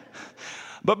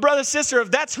 But brother, sister, if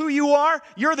that's who you are,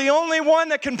 you're the only one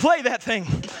that can play that thing.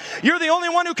 You're the only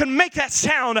one who can make that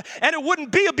sound, and it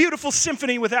wouldn't be a beautiful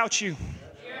symphony without you.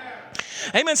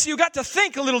 Amen. So you got to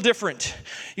think a little different.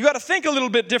 You got to think a little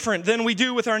bit different than we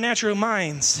do with our natural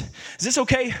minds. Is this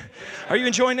okay? Are you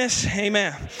enjoying this?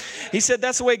 Amen. He said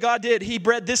that's the way God did. He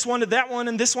bred this one to that one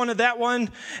and this one to that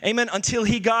one. Amen. Until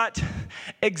he got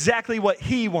exactly what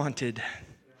he wanted.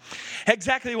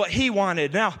 Exactly what he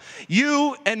wanted. Now,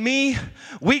 you and me,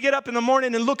 we get up in the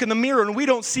morning and look in the mirror and we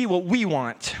don't see what we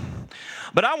want.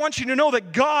 But I want you to know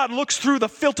that God looks through the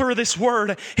filter of this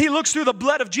word. He looks through the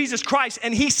blood of Jesus Christ,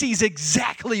 and he sees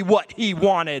exactly what he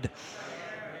wanted.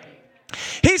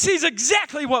 He sees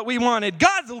exactly what we wanted.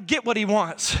 God will get what he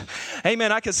wants.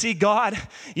 Amen. I could see God,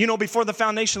 before the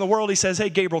foundation of the world, he says, hey,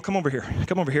 Gabriel, come over here.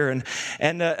 Come over here.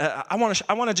 And I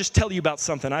want to just tell you about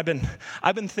something. I've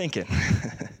been thinking.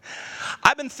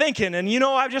 I've been thinking, and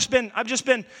I've just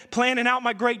been planning out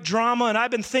my great drama, and I've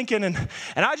been thinking, and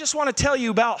I just want to tell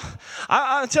you about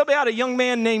a young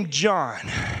man named John.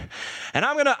 And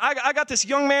I got this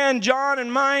young man, John, in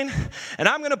mind, and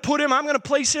I'm going to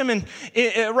place him in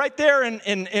right there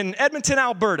in Edmonton,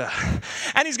 Alberta.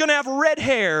 And he's going to have red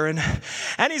hair, and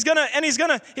he's going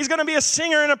to be a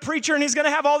singer and a preacher, and he's going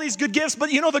to have all these good gifts. But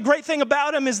the great thing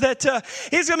about him is that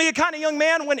he's going to be a kind of young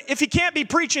man if he can't be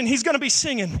preaching, he's going to be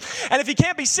singing. And if he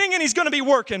can't be singing, he's going to be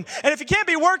working. And if he can't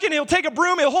be working, he'll take a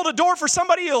broom, he'll hold a door for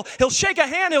somebody, he'll shake a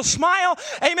hand, he'll smile.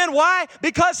 Amen. Why?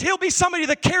 Because he'll be somebody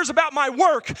that cares about my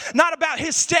work, not about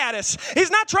his status.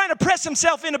 He's not trying to press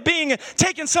himself into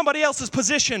taking somebody else's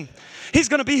position. He's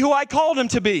going to be who I called him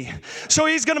to be. So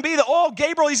he's going to be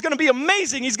Gabriel, he's going to be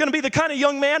amazing. He's going to be the kind of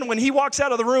young man when he walks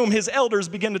out of the room, his elders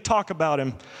begin to talk about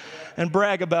him and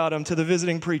brag about him to the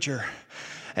visiting preacher.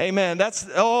 Amen.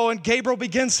 And Gabriel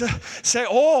begins to say,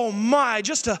 "Oh my! How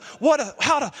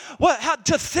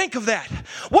to think of that?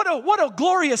 What a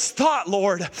glorious thought,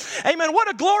 Lord. Amen. What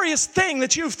a glorious thing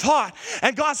that you've thought."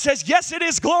 And God says, "Yes, it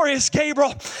is glorious,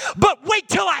 Gabriel. But wait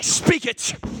till I speak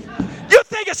it." You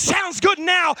think it sounds good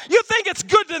now. You think it's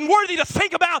good and worthy to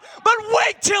think about. But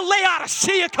wait till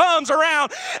Laodicea comes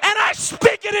around and I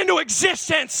speak it into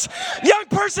existence. Young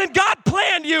person, God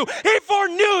planned you. He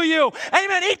foreknew you.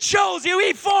 Amen. He chose you.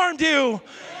 He formed you.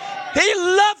 He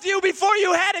loved you before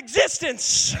you had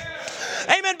existence.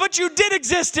 Amen. But you did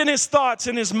exist in His thoughts,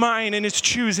 in His mind, in His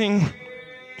choosing.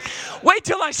 Wait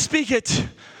till I speak it.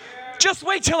 Just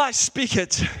wait till I speak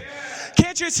it.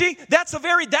 Can't you see? That's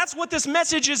what this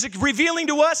message is revealing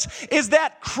to us, is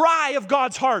that cry of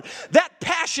God's heart, that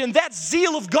passion, that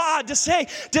zeal of God to say,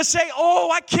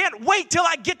 oh, I can't wait till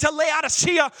I get to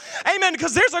Laodicea. Amen.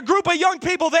 Because there's a group of young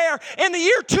people there in the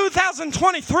year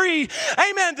 2023.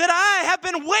 Amen. That I have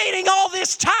been waiting all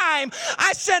this time.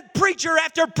 I sent preacher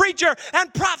after preacher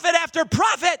and prophet after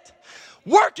prophet,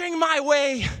 working my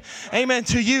way, amen,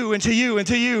 to you and to you and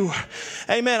to you.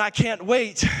 Amen. I can't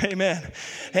wait, amen,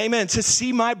 amen, to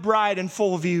see my bride in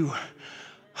full view.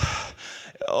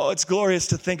 Oh, it's glorious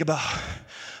to think about.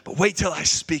 But wait till I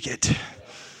speak it.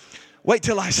 Wait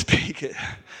till I speak it.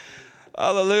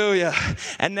 Hallelujah.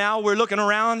 And now we're looking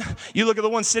around. You look at the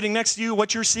one sitting next to you.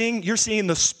 What you're seeing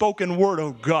the spoken word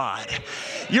of God.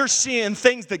 You're seeing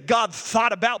things that God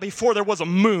thought about before there was a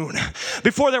moon,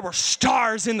 before there were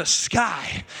stars in the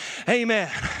sky. Amen.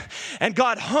 And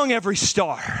God hung every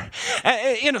star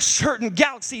in a certain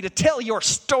galaxy to tell your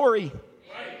story.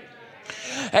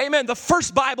 Amen. The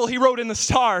first Bible He wrote in the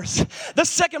stars. The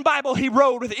second Bible He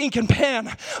wrote with ink and pen.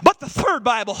 But the third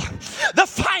Bible, the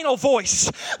final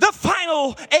voice, the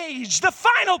final age, the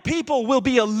final people will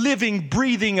be a living,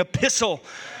 breathing epistle.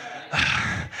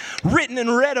 Written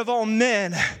and read of all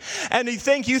men. And you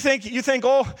think that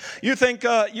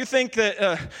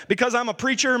because I'm a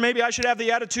preacher, maybe I should have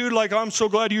the attitude like, I'm so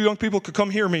glad you young people could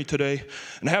come hear me today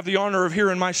and have the honor of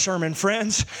hearing my sermon.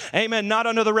 Friends, amen, not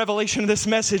under the revelation of this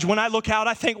message. When I look out,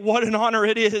 I think what an honor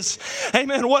it is.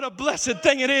 Amen, what a blessed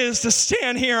thing it is to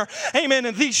stand here, amen,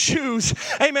 in these shoes,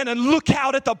 amen, and look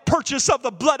out at the purchase of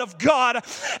the blood of God,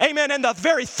 amen, and the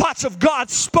very thoughts of God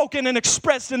spoken and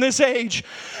expressed in this age.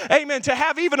 Amen, to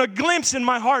have even a glimpse in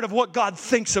my heart of what God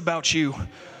thinks about you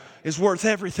is worth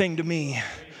everything to me.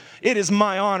 It is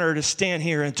my honor to stand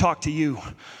here and talk to you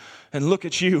and look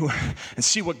at you and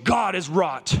see what God has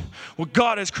wrought, what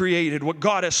God has created, what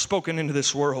God has spoken into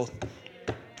this world.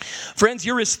 Friends,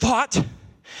 you're His thought.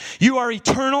 You are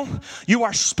eternal. You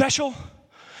are special.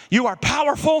 You are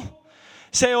powerful.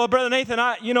 Say, oh, Brother Nathan,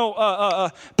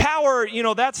 power,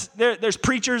 there's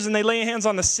preachers and they lay hands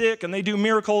on the sick and they do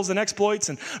miracles and exploits.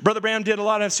 And Brother Branham did a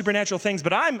lot of supernatural things,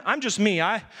 but I'm just me.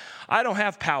 I don't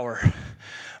have power.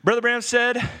 Brother Branham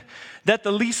said that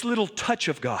the least little touch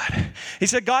of God. He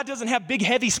said God doesn't have big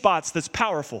heavy spots that's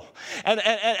powerful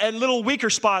and little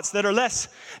weaker spots that are less.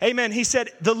 Amen. He said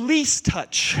the least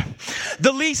touch.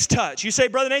 The least touch. You say,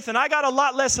 Brother Nathan, I got a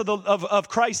lot less of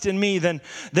Christ in me than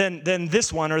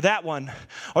this one or that one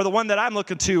or the one that I'm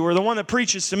looking to or the one that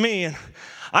preaches to me. And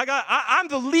I'm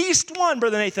the least one,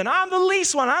 Brother Nathan. I'm the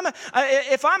least one.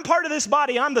 If I'm part of this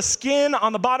body, I'm the skin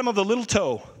on the bottom of the little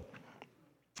toe.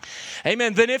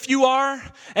 Amen. Then if you are,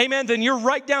 amen, then you're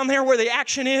right down there where the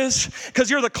action is,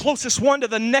 because you're the closest one to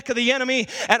the neck of the enemy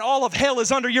and all of hell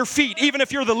is under your feet, even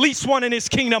if you're the least one in His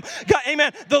kingdom. God,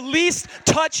 amen. The least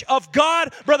touch of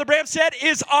God, Brother Branham said,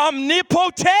 is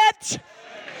omnipotent.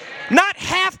 Not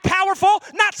half powerful,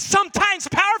 not sometimes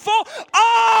powerful,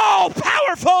 all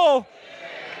powerful.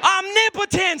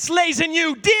 Omnipotence lays in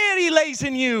you. Deity lays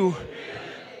in you.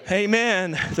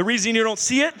 Amen. The reason you don't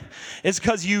see it is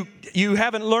because you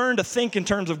haven't learned to think in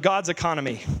terms of God's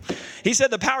economy. He said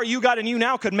the power you got in you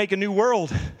now could make a new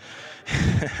world.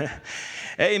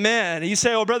 Amen. You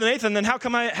say, oh, Brother Nathan, then how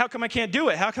come I can't do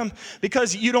it? How come?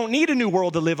 Because you don't need a new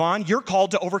world to live on. You're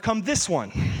called to overcome this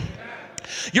one.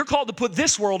 You're called to put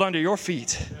this world under your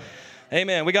feet.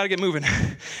 Amen. We got to get moving.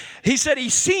 He said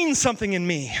He's seen something in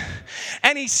me,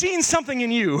 and He's seen something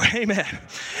in you. Amen.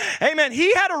 Amen.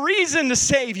 He had a reason to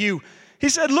save you. He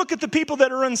said, look at the people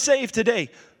that are unsaved today.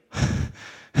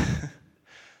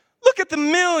 Look at the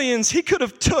millions He could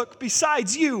have took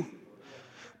besides you.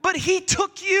 But He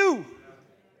took you.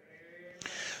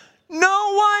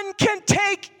 No one can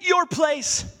take your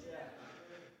place.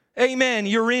 Amen.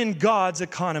 You're in God's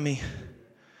economy.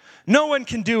 No one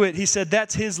can do it. He said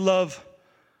that's His love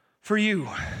for you.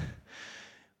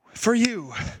 For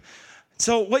you.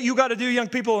 So what you got to do, young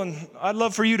people, and I'd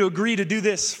love for you to agree to do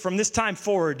this from this time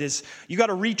forward, is you got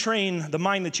to retrain the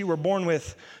mind that you were born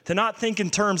with to not think in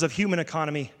terms of human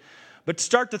economy, but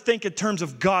start to think in terms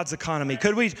of God's economy.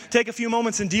 Could we take a few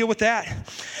moments and deal with that?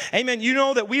 Amen. You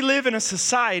know that we live in a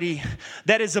society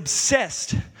that is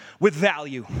obsessed with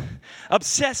value.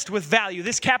 Obsessed with value.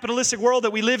 This capitalistic world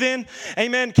that we live in,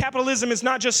 amen, capitalism is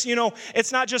not just,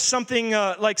 it's not just something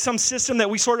like some system that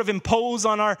we sort of impose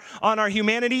on our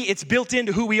humanity. It's built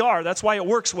into who we are. That's why it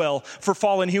works well for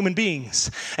fallen human beings.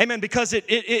 Amen, because it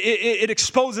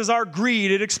exposes our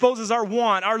greed, it exposes our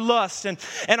want, our lust, and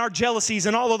our jealousies,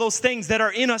 and all of those things that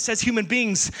are in us as human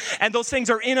beings. And those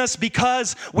things are in us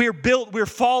because we're built, we're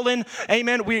fallen,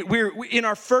 amen. We're in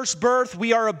our first birth,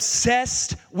 we are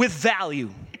obsessed with value.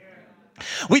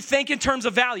 We think in terms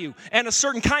of value, and a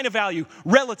certain kind of value,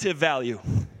 relative value.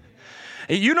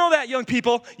 You know that, young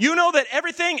people. You know that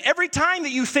every time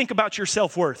that you think about your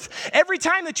self-worth, every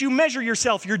time that you measure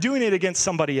yourself, you're doing it against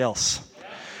somebody else.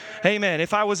 Amen.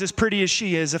 If I was as pretty as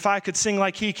she is, if I could sing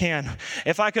like he can,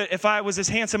 if I was as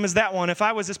handsome as that one, if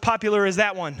I was as popular as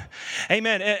that one.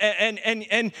 Amen.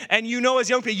 And you know, as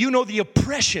young people, you know the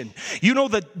oppression. You know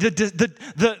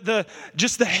the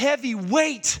just the heavy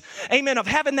weight, amen, of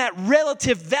having that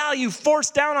relative value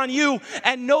forced down on you,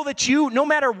 and know that you, no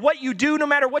matter what you do, no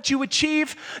matter what you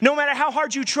achieve, no matter how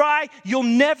hard you try, you'll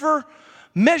never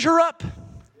measure up.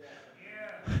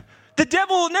 The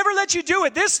devil will never let you do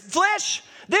it. This flesh,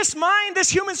 this mind, this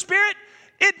human spirit,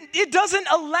 it doesn't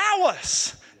allow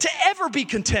us to ever be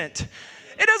content.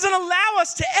 It doesn't allow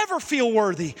us to ever feel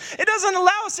worthy. It doesn't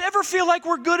allow us to ever feel like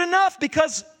we're good enough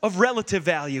because of relative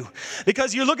value.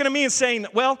 Because you're looking at me and saying,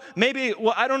 maybe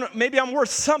I'm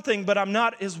worth something, but I'm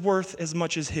not worth as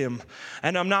much as him.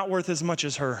 And I'm not worth as much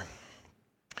as her.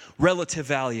 Relative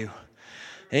value.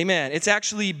 Amen. It's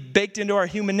actually baked into our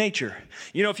human nature.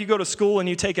 You know, if you go to school and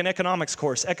you take an economics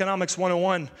course, Economics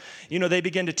 101, they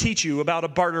begin to teach you about a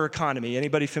barter economy.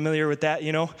 Anybody familiar with that,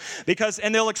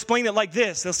 and they'll explain it like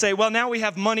this. They'll say, well, now we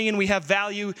have money and we have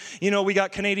value. We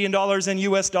got Canadian dollars and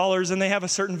US dollars, and they have a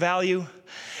certain value.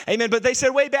 Amen. But they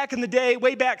said way back in the day,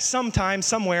 way back sometime,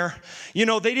 somewhere, they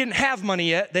didn't have money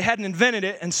yet. They hadn't invented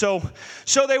it. And so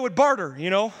they would barter,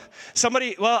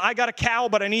 Somebody, I got a cow,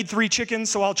 but I need 3 chickens,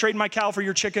 so I'll trade my cow for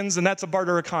your chickens, and that's a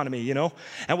barter economy,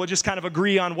 And we'll just kind of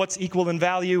agree on what's equal in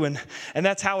value, and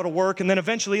that's how it'll work. And then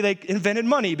eventually they invented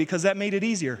money because that made it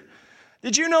easier.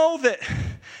 Did you know that,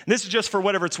 this is just for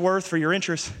whatever it's worth for your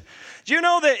interest, do you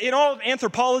know that in all of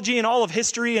anthropology and all of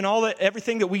history and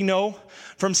everything that we know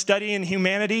from studying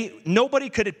humanity, nobody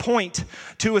could point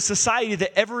to a society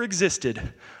that ever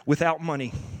existed without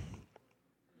money?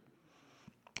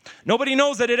 Nobody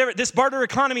knows that this barter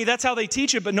economy, that's how they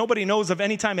teach it, but nobody knows of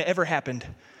any time it ever happened.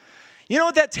 You know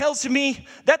what that tells me?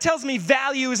 That tells me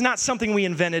value is not something we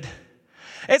invented.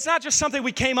 It's not just something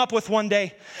we came up with one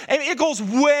day. It goes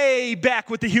way back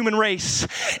with the human race.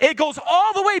 It goes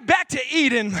all the way back to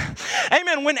Eden.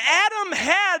 Amen. When Adam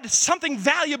had something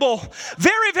valuable,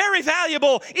 very, very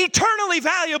valuable, eternally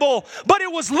valuable, but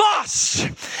it was lost.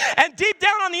 And deep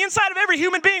down on the inside of every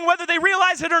human being, whether they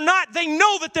realize it or not, they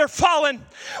know that they're fallen.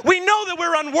 We know that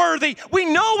we're unworthy. We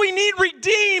know we need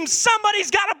redeemed.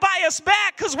 Somebody's got to buy us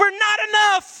back because we're not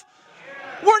enough.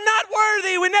 We're not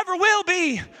worthy. We never will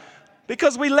be.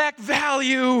 Because we lack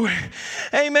value.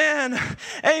 Amen.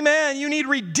 Amen. You need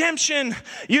redemption.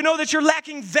 You know that you're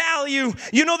lacking value.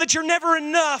 You know that you're never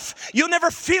enough. You'll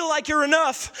never feel like you're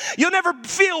enough. You'll never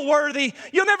feel worthy.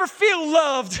 You'll never feel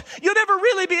loved. You'll never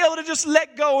really be able to just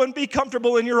let go and be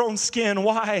comfortable in your own skin.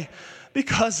 Why?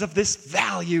 Because of this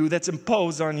value that's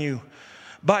imposed on you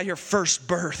by your first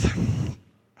birth.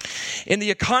 In the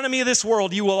economy of this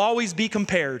world, you will always be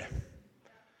compared.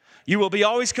 You will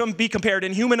always be compared.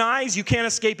 In human eyes, you can't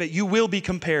escape it. You will be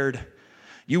compared.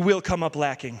 You will come up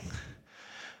lacking.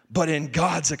 But in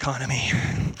God's economy,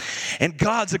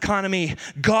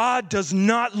 God does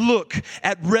not look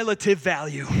at relative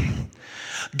value.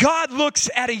 God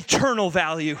looks at eternal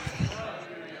value.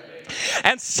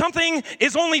 And something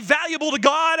is only valuable to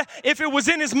God if it was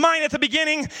in his mind at the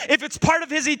beginning. If it's part of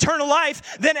his eternal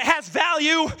life, then it has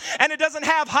value, and it doesn't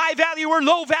have high value or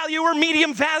low value or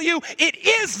medium value. It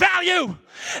is value.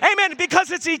 Amen.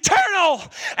 Because it's eternal,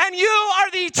 and you are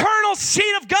the eternal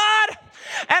seed of God.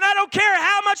 And I don't care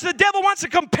how much the devil wants to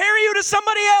compare you to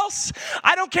somebody else.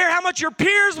 I don't care how much your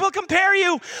peers will compare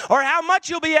you or how much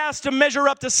you'll be asked to measure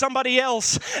up to somebody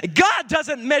else. God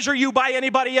doesn't measure you by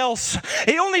anybody else.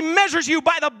 He only measures you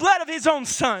by the blood of his own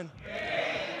son.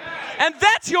 And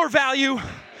that's your value.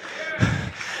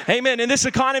 Amen. In this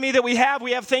economy that we have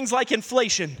things like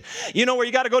inflation. You know, where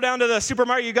you got to go down to the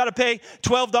supermarket, you got to pay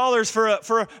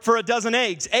 $12 for a dozen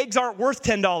eggs. Eggs aren't worth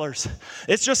 $10.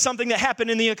 It's just something that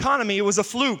happened in the economy. It was a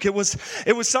fluke. It was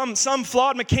some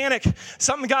flawed mechanic.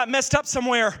 Something got messed up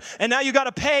somewhere, and now you got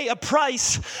to pay a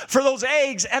price for those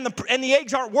eggs, and the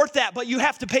eggs aren't worth that, but you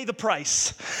have to pay the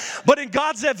price. But in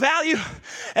God's value,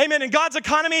 amen, in God's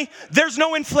economy, there's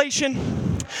no inflation.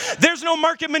 There's no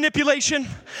market manipulation.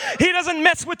 He doesn't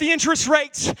mess with the interest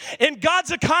rates. In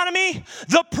God's economy,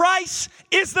 the price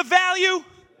is the value.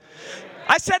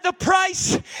 I said the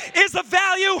price is the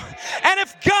value. And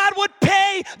if God would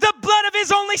pay the blood of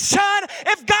his only son,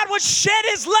 if God would shed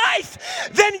his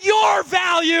life, then your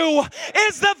value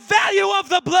is the value of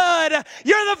the blood.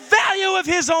 You're the value of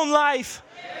his own life.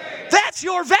 That's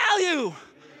your value.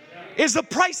 Is the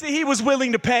price that he was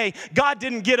willing to pay. God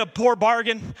didn't get a poor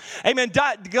bargain. Amen.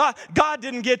 God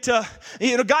didn't get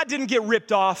God didn't get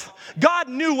ripped off. God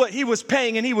knew what he was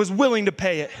paying, and he was willing to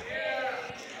pay it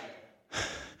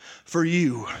for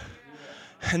you.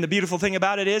 And the beautiful thing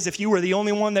about it is, if you were the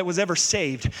only one that was ever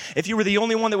saved, if you were the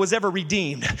only one that was ever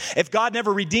redeemed, if God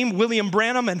never redeemed William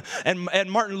Branham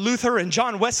and Martin Luther and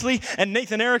John Wesley and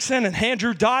Nathan Erickson and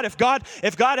Andrew Dodd, if God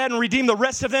hadn't redeemed the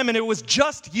rest of them, and it was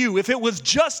just you, if it was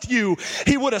just you,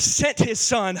 he would have sent his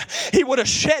son, he would have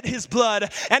shed his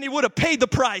blood, and he would have paid the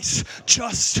price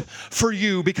just for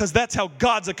you, because that's how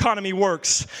God's economy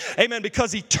works. Amen.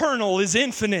 Because eternal is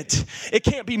infinite. It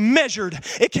can't be measured.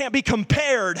 It can't be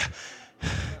compared.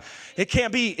 It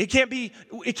can't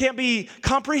be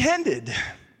comprehended.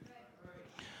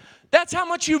 That's how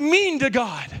much you mean to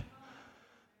God.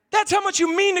 That's how much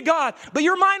you mean to God. But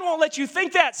your mind won't let you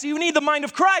think that, so you need the mind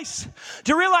of Christ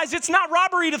to realize it's not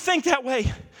robbery to think that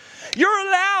way. You're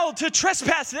allowed to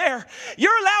trespass there.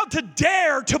 You're allowed to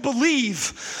dare to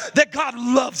believe that God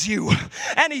loves you,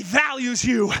 and he values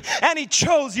you, and he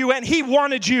chose you, and he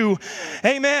wanted you.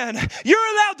 Amen.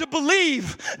 You're allowed to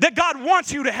believe that God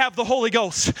wants you to have the Holy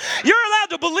Ghost. You're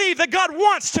allowed to believe that God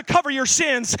wants to cover your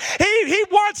sins. He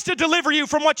wants to deliver you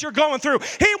from what you're going through.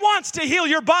 He wants to heal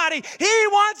your body. He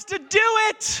wants to do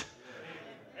it.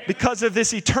 Because of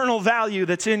this eternal value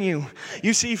that's in you.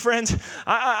 You see, friends,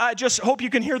 I just hope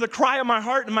you can hear the cry of my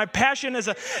heart and my passion as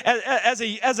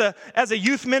a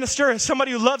youth minister, as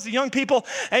somebody who loves the young people.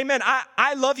 Amen.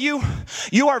 I love you.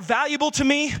 You are valuable to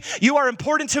me. You are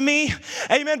important to me.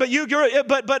 Amen.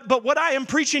 But what I am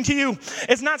preaching to you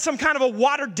is not some kind of a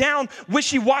watered down,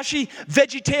 wishy-washy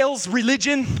VeggieTales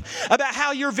religion about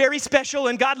how you're very special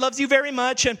and God loves you very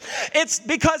much. And it's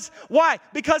because, why?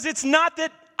 Because it's not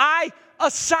that I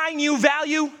assign you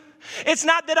value. It's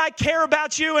not that I care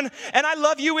about you and I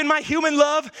love you in my human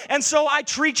love, and so I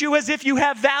treat you as if you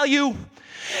have value.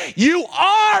 You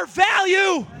are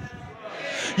value.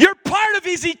 You're part of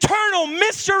his eternal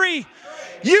mystery.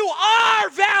 You are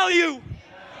value.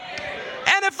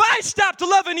 And if I stopped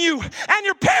loving you, and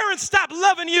your parents stopped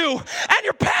loving you, and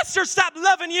your pastor stopped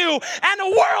loving you, and the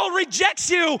world rejects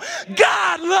you,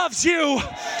 God loves you.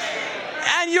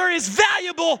 And you're his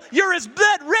valuable, you're his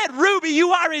blood red ruby,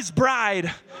 you are his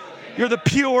bride. You're the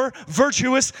pure,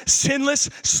 virtuous, sinless,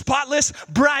 spotless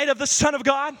bride of the Son of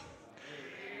God.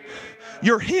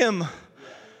 You're him.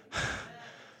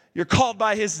 You're called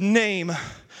by his name.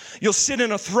 You'll sit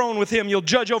in a throne with him. You'll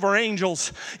judge over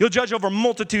angels. You'll judge over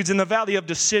multitudes in the valley of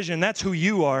decision. That's who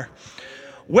you are.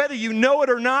 Whether you know it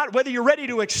or not, whether you're ready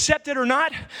to accept it or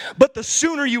not, but the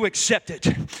sooner you accept it,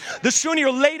 the sooner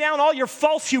you lay down all your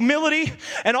false humility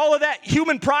and all of that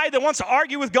human pride that wants to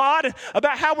argue with God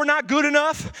about how we're not good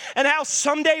enough and how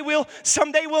someday we'll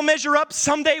measure up,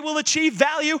 someday we'll achieve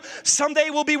value, someday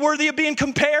we'll be worthy of being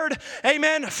compared.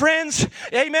 Amen, friends.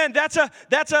 Amen. That's a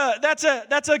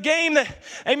game that,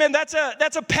 amen, that's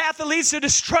a path that leads to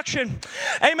destruction.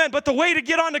 Amen. But the way to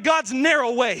get onto God's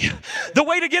narrow way, the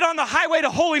way to get on the highway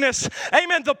to holiness,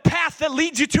 amen, the path that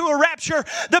leads you to a rapture,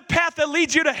 the path that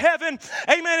leads you to heaven,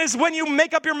 amen, is when you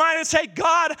make up your mind and say,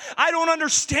 God, I don't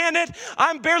understand it.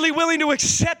 I'm barely willing to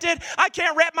accept it. I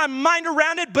can't wrap my mind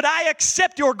around it, but I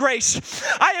accept your grace.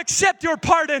 I accept your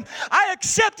pardon. I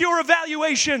accept your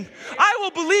evaluation. I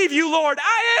will believe you, Lord.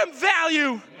 I am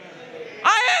value.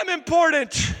 I am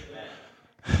important.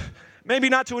 Maybe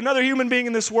not to another human being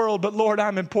in this world, but Lord,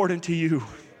 I'm important to you.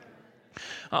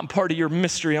 I'm part of your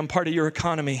mystery. I'm part of your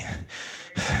economy.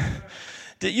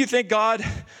 Do you think God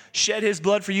shed his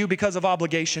blood for you because of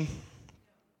obligation?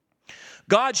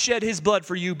 God shed his blood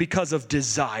for you because of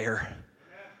desire.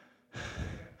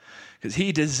 Because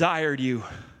he desired you.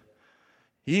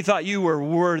 He thought you were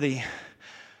worthy.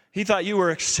 He thought you were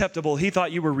acceptable. He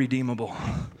thought you were redeemable.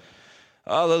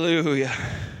 Hallelujah.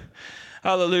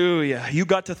 Hallelujah. You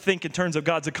got to think in terms of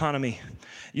God's economy.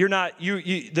 You're not,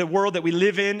 the world that we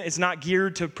live in is not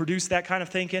geared to produce that kind of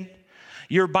thinking.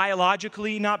 You're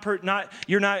biologically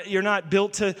you're not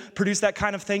built to produce that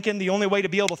kind of thinking. The only way to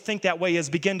be able to think that way is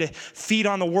begin to feed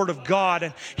on the Word of God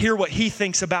and hear what He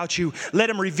thinks about you. Let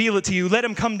Him reveal it to you. Let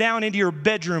Him come down into your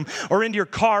bedroom or into your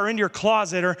car or into your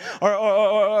closet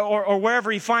or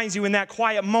wherever He finds you in that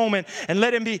quiet moment, and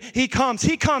let Him be. He comes.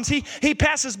 He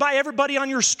passes by everybody on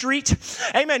your street.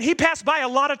 Amen. He passed by a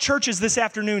lot of churches this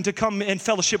afternoon to come and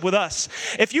fellowship with us.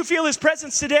 If you feel His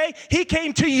presence today, He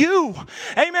came to you.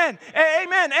 Amen. Amen.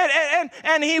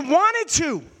 And He wanted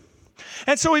to.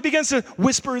 And so He begins to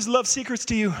whisper His love secrets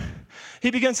to you. He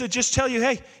begins to just tell you,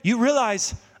 hey, you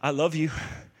realize I love you.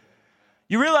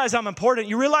 You realize I'm important.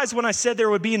 You realize when I said there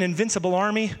would be an invincible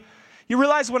army. You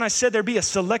realize when I said there'd be a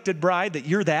selected bride that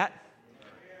you're that.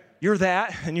 You're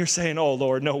that. And you're saying, oh,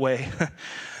 Lord, no way.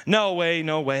 No way,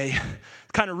 no way.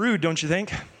 Kind of rude, don't you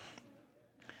think?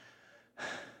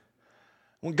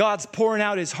 When God's pouring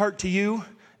out His heart to you,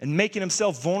 and making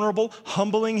Himself vulnerable,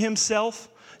 humbling Himself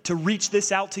to reach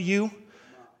this out to you.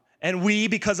 And we,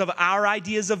 because of our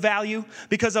ideas of value,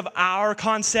 because of our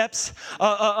concepts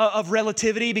of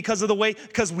relativity, because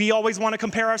we always want to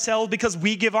compare ourselves, because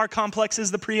we give our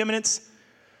complexes the preeminence,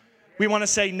 we want to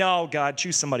say, no, God,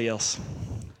 choose somebody else.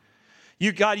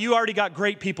 God, you already got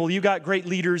great people. You got great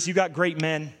leaders. You got great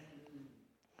men.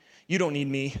 You don't need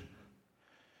me.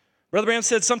 Brother Branham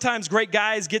said sometimes great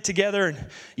guys get together and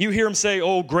you hear them say,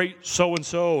 oh, great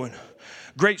so-and-so and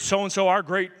great so-and-so, our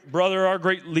great brother, our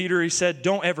great leader. He said,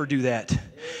 don't ever do that.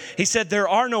 He said, there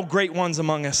are no great ones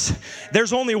among us.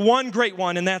 There's only one great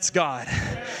one, and that's God.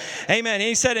 Amen. And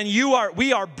he said, and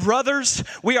we are brothers.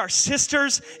 We are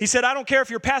sisters. He said, I don't care if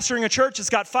you're pastoring a church that's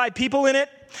got 5 people in it.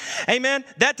 Amen.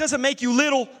 That doesn't make you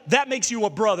little. That makes you a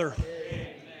brother.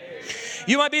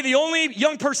 You might be the only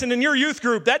young person in your youth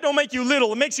group. That don't make you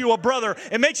little. It makes you a brother.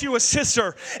 It makes you a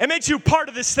sister. It makes you part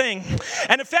of this thing.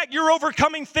 And in fact, you're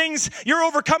overcoming things. You're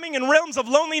overcoming in realms of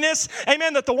loneliness.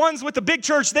 Amen. That the ones with the big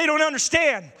church, they don't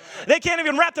understand. They can't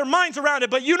even wrap their minds around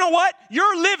it. But you know what?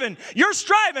 You're living. You're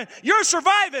striving. You're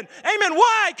surviving. Amen.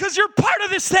 Why? Because you're part of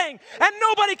this thing. And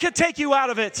nobody can take you out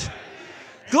of it.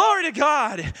 Glory to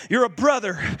God. You're a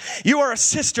brother. You are a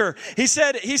sister. He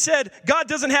said, God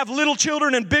doesn't have little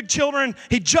children and big children.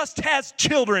 He just has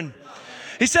children.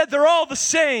 He said, they're all the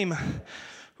same.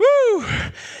 Woo!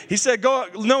 He said,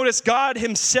 notice God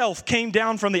Himself came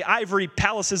down from the ivory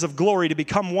palaces of glory to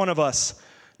become one of us.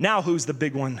 Now who's the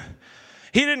big one?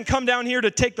 He didn't come down here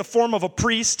to take the form of a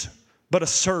priest, but a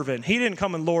servant. He didn't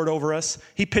come and lord over us.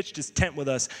 He pitched His tent with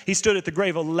us. He stood at the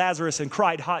grave of Lazarus and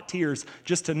cried hot tears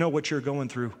just to know what you're going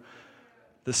through.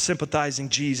 The sympathizing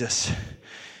Jesus.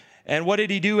 And what did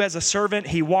He do as a servant?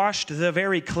 He washed the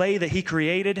very clay that He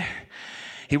created.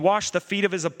 He washed the feet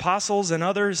of His apostles and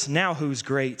others. Now who's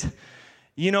great?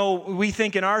 You know, we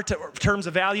think in our terms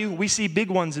of value, we see big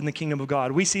ones in the kingdom of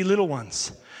God. We see little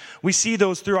ones. We see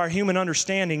those through our human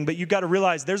understanding, but you've got to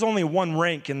realize there's only one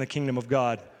rank in the kingdom of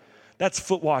God. That's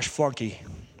foot wash flunky.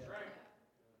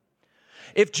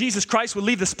 If Jesus Christ would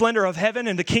leave the splendor of heaven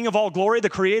and the King of all glory, the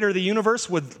creator of the universe,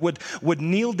 would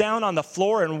kneel down on the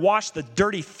floor and wash the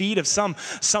dirty feet of some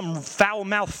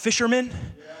foul-mouthed fisherman,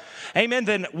 amen,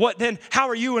 then how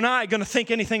are you and I going to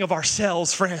think anything of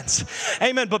ourselves, friends?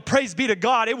 Amen. But praise be to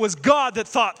God, it was God that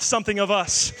thought something of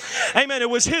us. Amen. It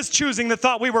was His choosing that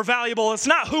thought we were valuable. It's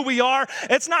not who we are.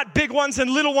 It's not big ones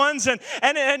and little ones, and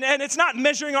it's not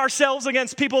measuring ourselves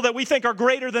against people that we think are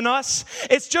greater than us.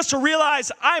 It's just to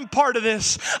realize I'm part of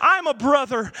this. I'm a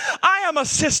brother. I am a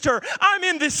sister. I'm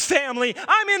in this family.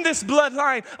 I'm in this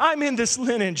bloodline. I'm in this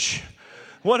lineage.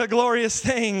 What a glorious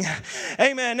thing.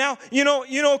 Amen. Now, you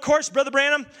know, of course, Brother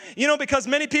Branham, because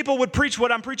many people would preach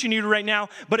what I'm preaching to you right now,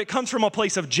 but it comes from a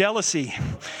place of jealousy.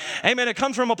 Amen. It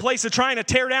comes from a place of trying to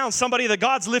tear down somebody that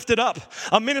God's lifted up,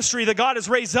 a ministry that God has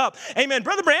raised up. Amen.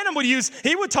 Brother Branham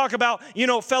would talk about,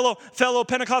 fellow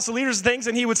Pentecostal leaders and things,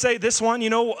 and he would say this one,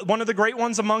 one of the great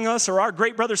ones among us, or our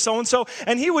great brother so-and-so,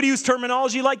 and he would use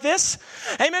terminology like this.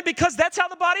 Amen. Because that's how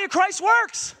the body of Christ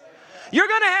works. You're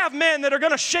going to have men that are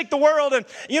going to shake the world and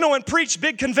preach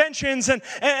big conventions and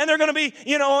they're going to be,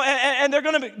 and they're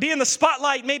going to be in the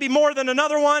spotlight maybe more than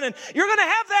another one. And you're going to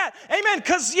have that. Amen.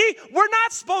 Because we're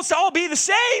not supposed to all be the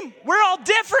same. We're all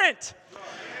different.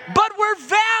 But we're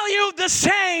valued the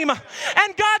same.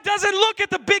 And God doesn't look at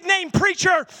the big name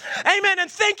preacher, amen, and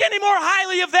think any more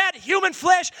highly of that human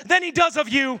flesh than He does of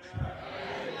you.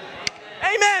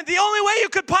 Amen. The only way you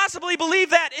could possibly believe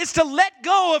that is to let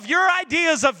go of your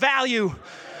ideas of value.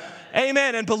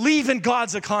 Amen. And believe in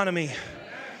God's economy.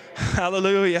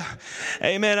 Hallelujah.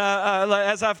 Amen.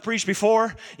 As I've preached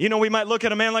before, we might look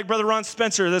at a man like Brother Ron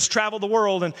Spencer that's traveled the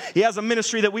world, and he has a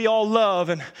ministry that we all love,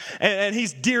 and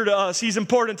he's dear to us. He's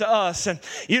important to us. And,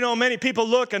 many people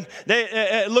look, and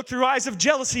they look through eyes of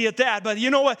jealousy at that. But you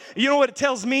know what it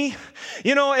tells me?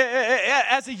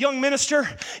 As a young minister,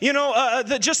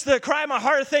 just the cry of my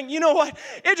heart thing, you know what?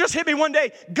 It just hit me one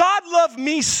day. God loved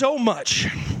me so much.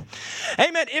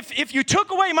 Amen. If you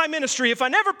took away my ministry, if I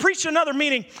never preached another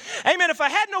meeting, amen, if I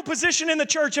had no position in the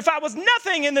church, if I was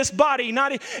nothing in this body,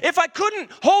 if I couldn't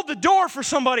hold the door for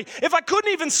somebody, if I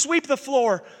couldn't even sweep the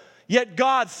floor, yet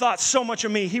God thought so much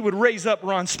of me, he would raise up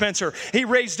Ron Spencer. He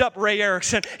raised up Ray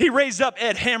Erickson. He raised up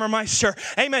Ed Hammermeister.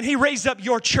 Amen. He raised up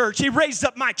your church. He raised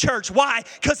up my church. Why?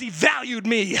 Because he valued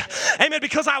me. Amen.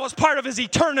 Because I was part of his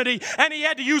eternity, and he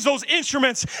had to use those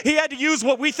instruments. He had to use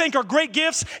what we think are great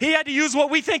gifts. He had to use what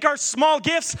we think are small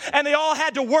gifts, and they all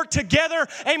had to work together,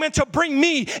 amen, to bring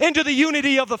me into the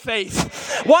unity of the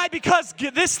faith. Why? Because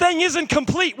this thing isn't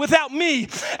complete without me,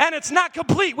 and it's not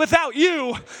complete without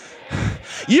you.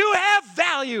 You have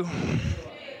value.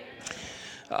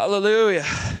 Hallelujah.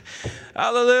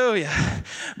 Hallelujah.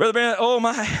 Brother Brandon, oh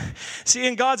my. See,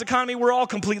 in God's economy, we're all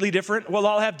completely different. We'll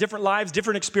all have different lives,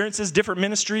 different experiences, different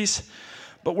ministries,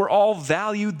 but we're all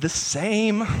valued the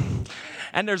same.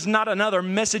 And there's not another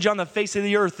message on the face of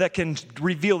the earth that can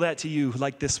reveal that to you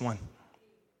like this one.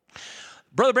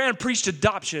 Brother Brandon preached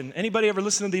adoption. Anybody ever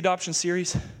listen to the adoption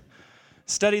series?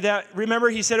 Study that. Remember,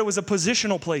 he said it was a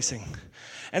positional placing.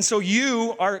 And so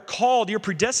you are called, you're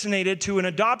predestinated to an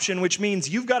adoption, which means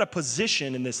you've got a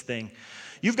position in this thing.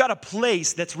 You've got a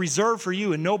place that's reserved for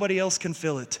you, and nobody else can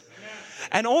fill it.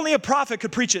 And only a prophet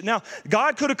could preach it. Now,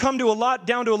 God could have come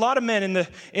down to a lot of men in the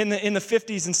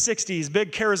 50s and 60s,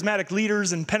 big charismatic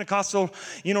leaders and Pentecostal,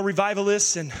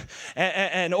 revivalists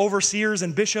and overseers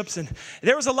and bishops. And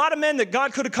there was a lot of men that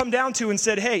God could have come down to and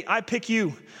said, "Hey, I pick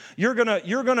you. You're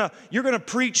gonna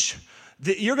preach."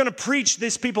 You're going to preach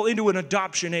these people into an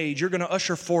adoption age. You're going to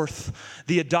usher forth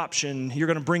the adoption. You're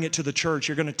going to bring it to the church.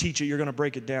 You're going to teach it. You're going to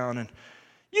break it down. And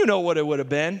you know what it would have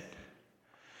been.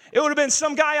 It would have been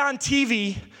some guy on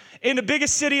TV in the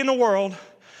biggest city in the world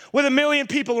with 1 million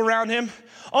people around him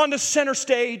on the center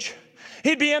stage.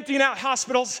 He'd be emptying out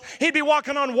hospitals. He'd be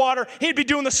walking on water. He'd be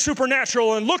doing the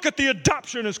supernatural. And look at the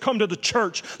adoption has come to the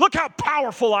church. Look how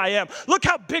powerful I am. Look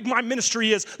how big my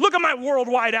ministry is. Look at my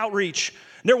worldwide outreach.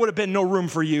 There would have been no room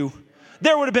for you.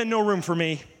 There would have been no room for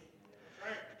me.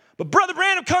 But Brother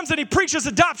Branham comes and he preaches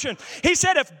adoption. He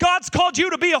said, if God's called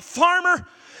you to be a farmer,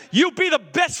 you be the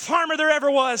best farmer there ever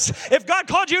was. If God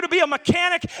called you to be a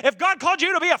mechanic, if God called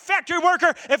you to be a factory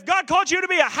worker, if God called you to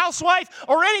be a housewife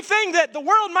or anything that the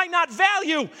world might not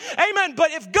value, amen,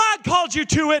 but if God called you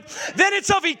to it, then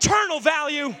it's of eternal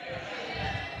value.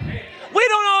 We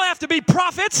don't all have to be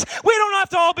prophets. We don't have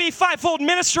to all be fivefold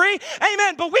ministry.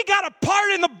 Amen. But we got a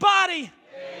part in the body.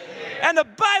 And the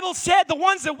Bible said the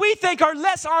ones that we think are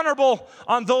less honorable,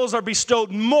 on those are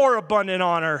bestowed more abundant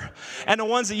honor. And the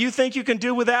ones that you think you can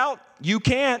do without, you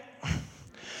can't.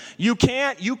 You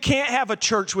can't have a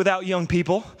church without young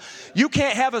people. You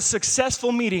can't have a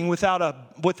successful meeting without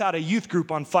a youth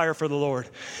group on fire for the Lord.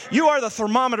 You are the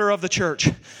thermometer of the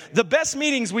church. The best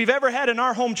meetings we've ever had in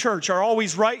our home church are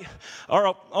always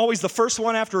the first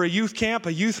one after a youth camp,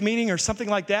 a youth meeting, or something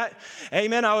like that.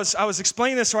 Amen. I was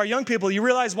explaining this to our young people. You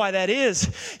realize why that is?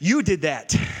 You did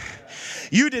that.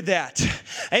 You did that.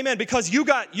 Amen. Because you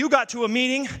got to a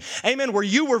meeting, amen, where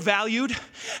you were valued.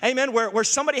 Amen. Where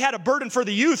somebody had a burden for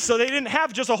the youth, so they didn't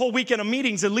have just a whole weekend of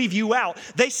meetings and leave you out.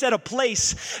 They set a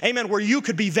place, amen, where you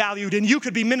could be valued and you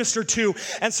could be ministered to.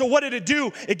 And so what did it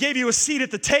do? It gave you a seat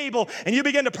at the table and you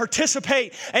begin to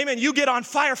participate. Amen. You get on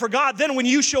fire for God. Then when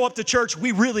you show up to church,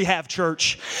 we really have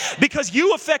church. Because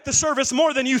you affect the service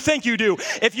more than you think you do.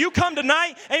 If you come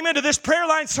tonight, amen, to this prayer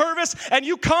line service and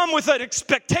you come with an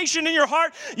expectation in your heart,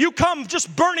 you come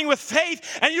just burning with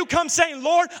faith, and you come saying,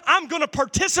 Lord, I'm going to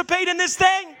participate in this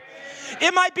thing.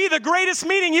 It might be the greatest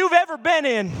meeting you've ever been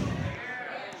in.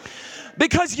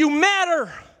 Because you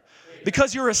matter.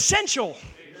 Because you're essential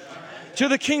to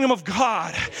the kingdom of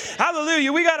God.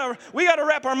 Hallelujah. We gotta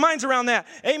wrap our minds around that.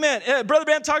 Amen. Brother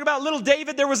Ben talked about little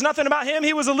David. There was nothing about him.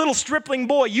 He was a little stripling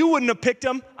boy. You wouldn't have picked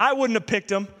him. I wouldn't have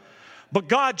picked him. But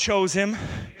God chose him.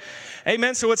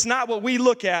 Amen. So it's not what we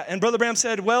look at. And Brother Branham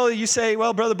said, well, you say,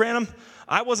 well, Brother Branham,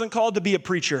 I wasn't called to be a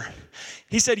preacher.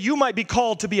 He said, you might be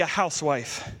called to be a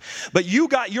housewife, but you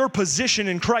got your position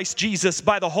in Christ Jesus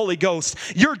by the Holy Ghost.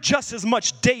 You're just as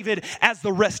much David as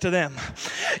the rest of them.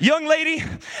 Young lady,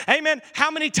 amen,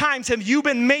 how many times have you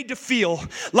been made to feel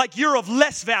like you're of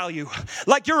less value,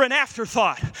 like you're an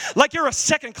afterthought, like you're a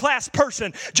second-class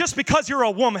person just because you're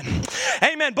a woman?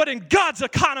 Amen. But in God's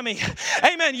economy,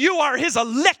 amen, you are His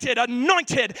elected,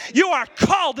 anointed. You are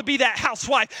called to be that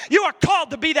housewife. You are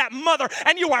called to be that mother,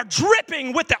 and you are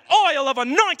dripping with the oil of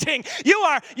anointing. You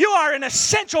are an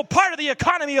essential part of the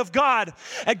economy of God.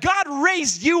 And God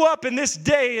raised you up in this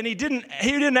day, and He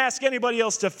didn't ask anybody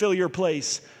else to fill your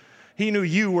place. He knew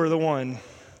you were the one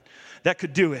that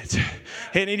could do it.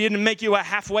 And He didn't make you a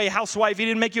halfway housewife. He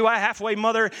didn't make you a halfway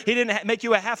mother. He didn't make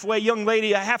you a halfway young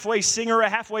lady, a halfway singer, a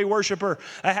halfway worshiper,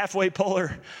 a halfway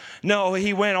puller. No,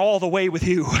 He went all the way with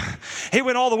you. He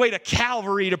went all the way to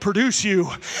Calvary to produce you.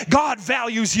 God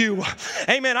values you.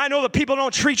 Amen. I know that people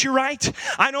don't treat you right.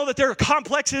 I know that there are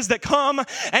complexes that come,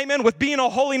 amen, with being a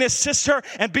holiness sister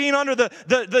and being under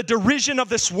the derision of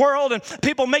this world and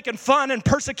people making fun and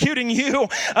persecuting you.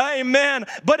 Amen.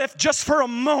 But if just for a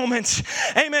moment,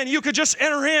 amen, you could just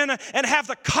enter in and have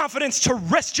the confidence to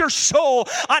rest your soul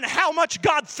on how much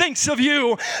God thinks of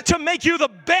you, to make you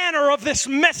the banner of this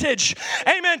message.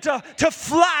 Amen. To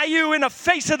fly you in the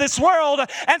face of this world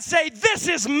and say, this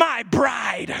is my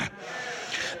bride.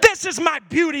 This is my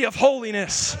beauty of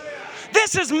holiness.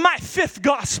 This is my fifth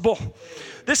gospel.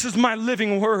 This is my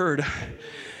living word.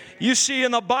 You see,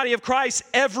 in the body of Christ,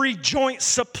 every joint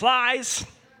supplies.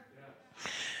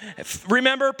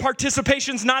 Remember,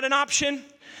 participation's not an option.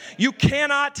 You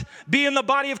cannot be in the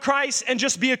body of Christ and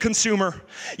just be a consumer.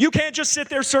 You can't just sit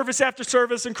there service after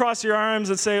service and cross your arms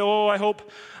and say, oh, I hope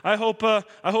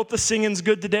the singing's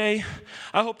good today.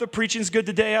 I hope the preaching's good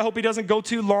today. I hope he doesn't go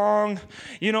too long.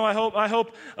 You know, I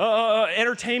hope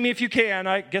entertain me if you can.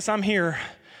 I guess I'm here.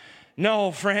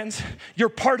 No, friends, you're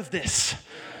part of this.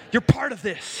 You're part of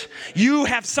this. You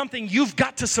have something you've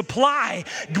got to supply.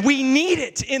 We need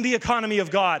it in the economy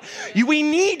of God. We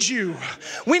need you.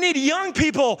 We need young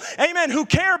people, amen, who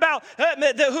care about,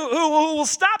 who will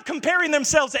stop comparing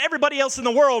themselves to everybody else in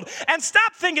the world and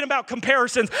stop thinking about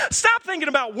comparisons. Stop thinking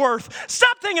about worth.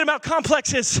 Stop thinking about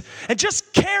complexes and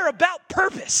just care about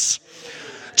purpose.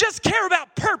 Just care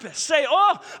about purpose. Say,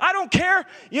 oh, I don't care.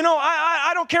 You know,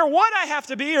 I don't care what I have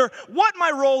to be or what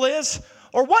my role is,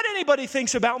 or what anybody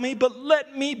thinks about me, but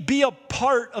let me be a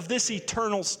part of this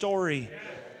eternal story.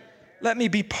 Let me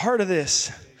be part of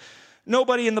this.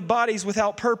 Nobody in the body is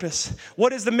without purpose.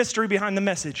 What is the mystery behind the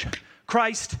message?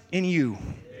 Christ in you.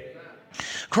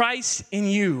 Christ in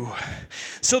you.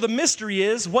 So the mystery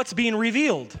is what's being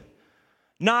revealed.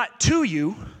 Not to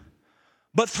you,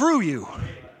 but through you.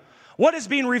 What is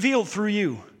being revealed through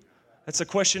you? That's a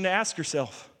question to ask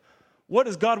yourself. What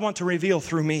does God want to reveal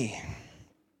through me?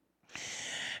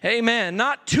 Amen.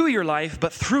 Not to your life,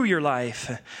 but through your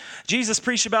life. Jesus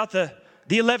preached about the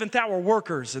 11th hour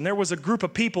workers, and there was a group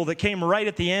of people that came right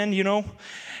at the end, you know,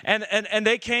 and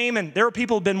they came, and there were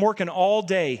people who had been working all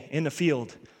day in the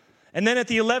field. And then at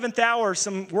the 11th hour,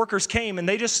 some workers came, and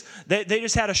they just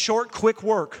had a short, quick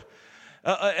work.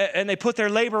 And they put their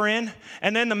labor in,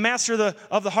 and then the master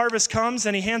of the harvest comes,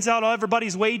 and he hands out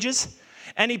everybody's wages,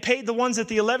 and he paid the ones at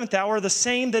the 11th hour the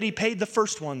same that he paid the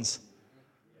first ones.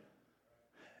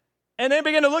 And they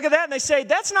begin to look at that and they say,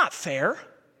 that's not fair.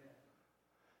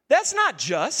 That's not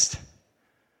just.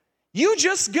 You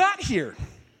just got here.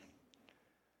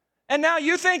 And now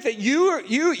you think that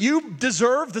you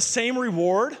deserve the same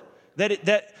reward that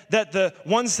the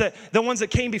ones that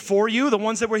came before you, the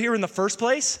ones that were here in the first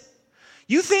place?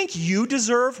 You think you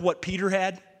deserve what Peter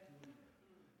had?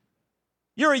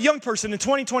 You're a young person in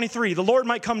 2023. The Lord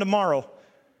might come tomorrow.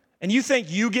 And you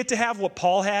think you get to have what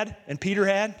Paul had and Peter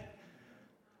had?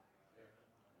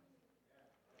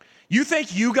 You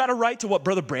think you got a right to what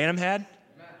Brother Branham had?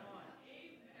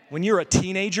 When you're a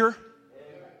teenager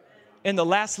in the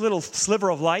last little sliver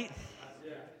of light?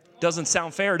 Doesn't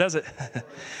sound fair, does it?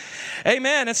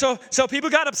 Amen. And so people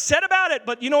got upset about it,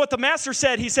 but you know what the master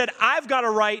said? He said, I've got a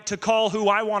right to call who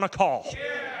I want to call.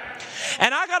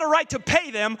 And I got a right to pay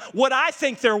them what I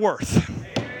think they're worth.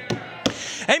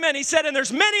 Amen. He said, and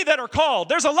there's many that are called.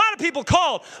 There's a lot of people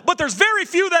called, but there's very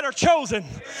few that are chosen.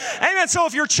 Amen. So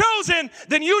if you're chosen,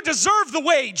 then you deserve the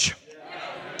wage.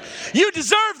 You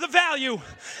deserve the value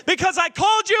because I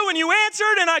called you and you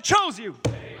answered and I chose you.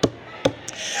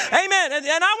 Amen. And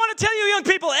I want to tell you, young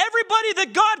people, everybody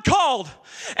that God called,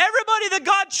 everybody that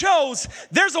God chose,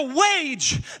 there's a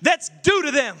wage that's due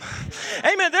to them.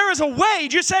 Amen. There is a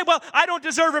wage. You say, well, I don't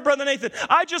deserve it, Brother Nathan.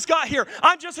 I just got here.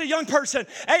 I'm just a young person.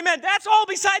 Amen. That's all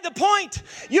beside the point.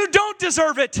 You don't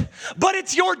deserve it, but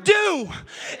it's your due.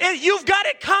 You've got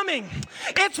it coming.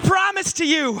 It's promised to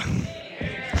you.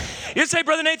 You say,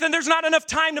 Brother Nathan, there's not enough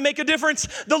time to make a difference.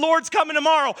 The Lord's coming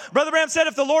tomorrow. Brother Bram said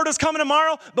if the Lord was coming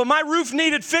tomorrow, but my roof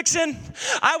needed fixing,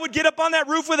 I would get up on that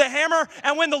roof with a hammer,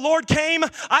 and when the Lord came,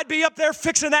 I'd be up there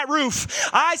fixing that roof.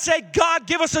 I say, God,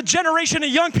 give us a generation of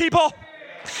young people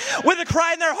with a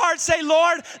cry in their heart, say,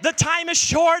 Lord, the time is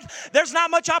short. There's not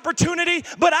much opportunity,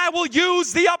 but I will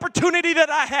use the opportunity that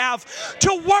I have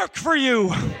to work for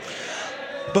you.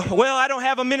 Well, I don't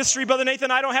have a ministry, Brother Nathan.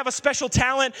 I don't have a special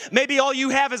talent. Maybe all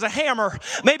you have is a hammer.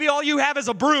 Maybe all you have is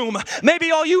a broom.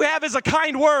 Maybe all you have is a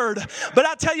kind word. But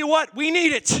I'll tell you what, we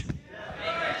need it.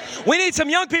 We need some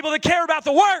young people that care about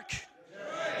the work.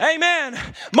 Amen.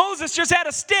 Moses just had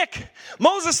a stick.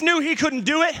 Moses knew he couldn't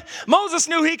do it. Moses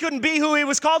knew he couldn't be who he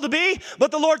was called to be.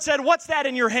 But the Lord said, what's that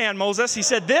in your hand, Moses? He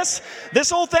said, this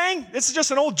old thing, this is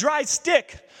just an old dry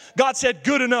stick. God said,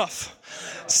 good enough.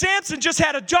 Samson just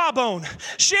had a jawbone.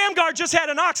 Shamgar just had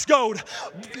an ox goad.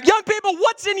 Young people,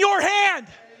 what's in your hand?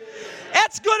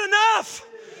 That's good enough.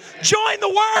 Join the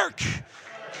work.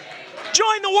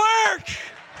 Join the work.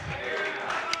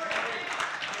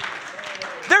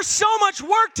 There's so much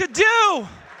work to do.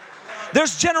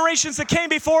 There's generations that came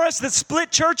before us that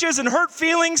split churches and hurt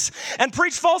feelings and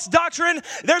preached false doctrine.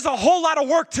 There's a whole lot of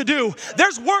work to do.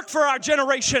 There's work for our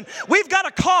generation. We've got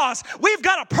a cause. We've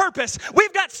got a purpose.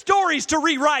 We've got stories to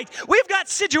rewrite. We've got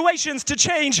situations to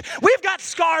change. We've got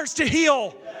scars to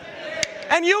heal.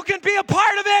 And you can be a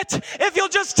part of it if you'll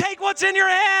just take what's in your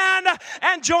hand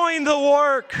and join the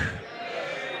work.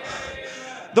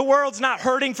 The world's not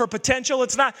hurting for potential.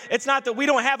 It's not that we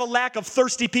don't have a lack of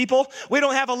thirsty people. We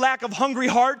don't have a lack of hungry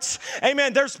hearts.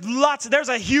 Amen. There's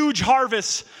a huge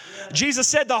harvest. Jesus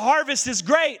said the harvest is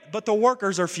great, but the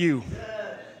workers are few.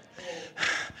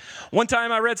 One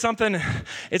time I read something,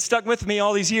 it stuck with me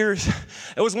all these years.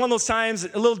 It was one of those times,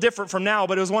 a little different from now,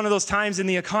 but it was one of those times in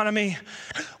the economy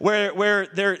where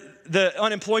the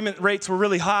unemployment rates were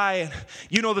really high. And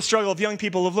you know the struggle of young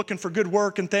people of looking for good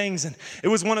work and things. And it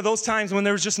was one of those times when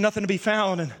there was just nothing to be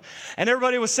found. And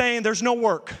everybody was saying, there's no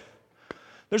work.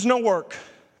 There's no work.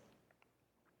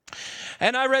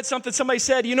 And I read something, somebody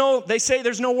said, they say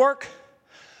there's no work,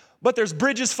 but there's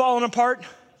bridges falling apart.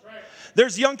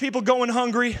 There's young people going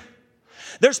hungry.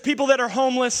 There's people that are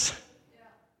homeless.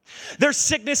 There's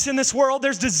sickness in this world.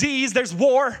 There's disease. There's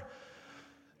war.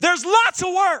 There's lots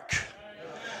of work.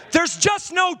 There's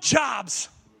just no jobs.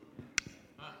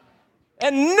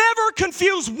 And never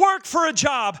confuse work for a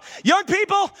job. Young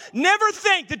people, never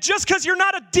think that just because you're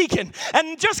not a deacon,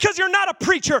 and just because you're not a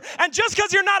preacher, and just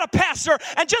because you're not a pastor,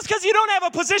 and just because you don't have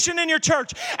a position in your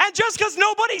church, and just because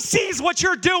nobody sees what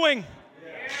you're doing.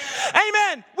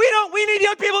 Amen. We need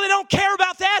young people that don't care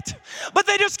about that, but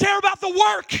they just care about the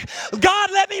work.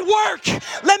 God, let me work.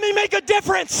 Let me make a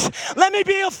difference. Let me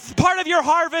be a part of your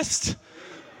harvest.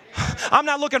 I'm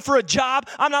not looking for a job.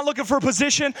 I'm not looking for a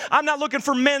position. I'm not looking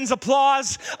for men's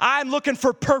applause. I'm looking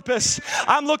for purpose.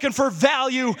 I'm looking for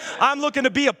value. I'm looking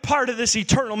to be a part of this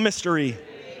eternal mystery.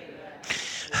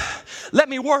 Let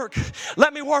me work.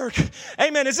 Let me work.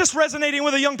 Amen. Is this resonating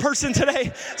with a young person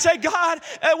today? Say, God,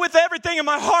 with everything in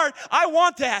my heart, I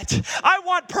want that. I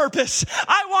want purpose.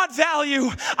 I want value.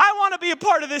 I want to be a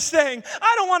part of this thing.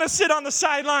 I don't want to sit on the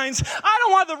sidelines. I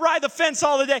don't want to ride the fence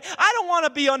all the day. I don't want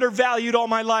to be undervalued all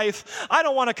my life. I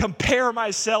don't want to compare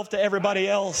myself to everybody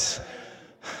else.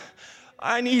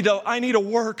 I need a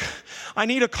work. I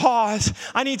need a cause.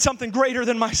 I need something greater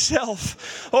than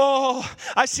myself. Oh,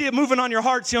 I see it moving on your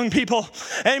hearts, young people.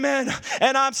 Amen.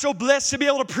 And I'm so blessed to be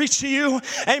able to preach to you.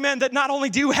 Amen. That not only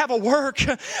do you have a work.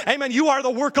 Amen. You are the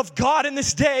work of God in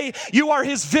this day. You are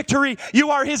His victory.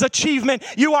 You are His achievement.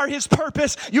 You are His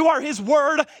purpose. You are His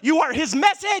word. You are His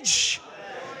message.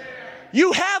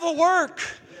 You have a work.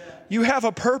 You have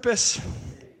a purpose.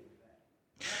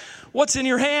 What's in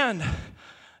your hand?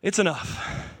 It's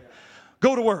enough.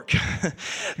 Go to work.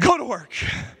 Go to work.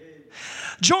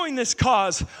 Join this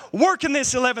cause. Work in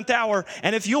this 11th hour.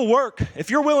 And if you'll work, if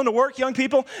you're willing to work, young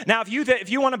people, now if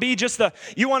you want to be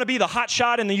you want to be the hot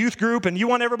shot in the youth group, and you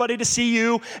want everybody to see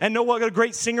you and know what a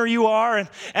great singer you are,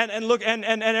 and look and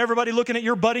everybody looking at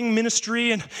your budding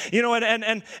ministry, and you know,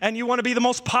 and you want to be the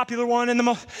most popular one and the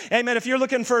most, amen. If you're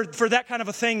looking for that kind of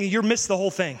a thing, you're missed the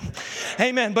whole thing.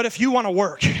 Amen. But if you want to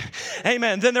work,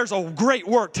 amen, then there's a great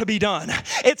work to be done.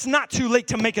 It's not too late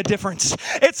to make a difference.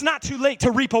 It's not too late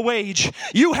to reap a wage.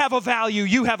 You have a value.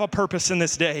 You have a purpose in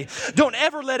this day. Don't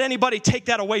ever let anybody take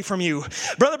that away from you.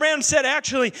 Brother Branham said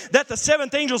actually that the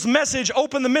seventh angel's message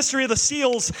opened the mystery of the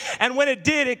seals, and when it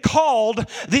did, it called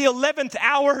the 11th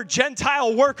hour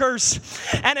Gentile workers,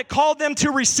 and it called them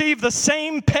to receive the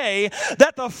same pay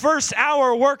that the first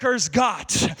hour workers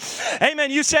got.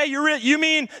 Amen. You say you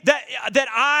mean that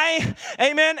I,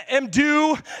 amen, am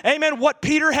due, amen, what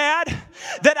Peter had?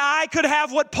 That I could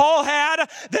have what Paul had?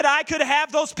 That I could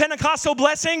have those Pentecostal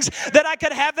blessings? That I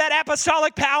could have that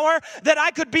apostolic power? That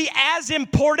I could be as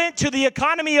important to the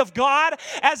economy of God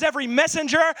as every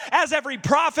messenger, as every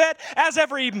prophet, as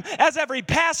every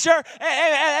pastor,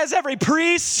 as every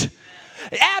priest?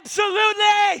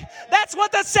 Absolutely. That's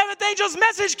what the seventh angel's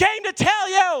message came to tell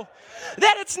you.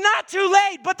 That it's not too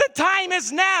late, but the time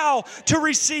is now to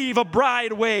receive a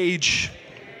bride wage.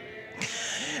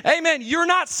 Amen. You're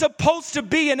not supposed to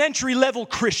be an entry-level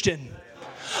Christian.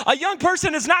 A young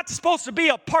person is not supposed to be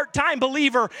a part-time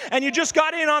believer and you just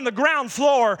got in on the ground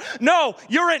floor. No,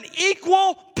 you're an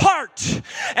equal part,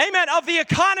 amen, of the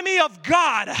economy of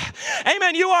God.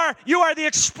 Amen. You are the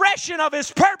expression of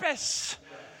His purpose.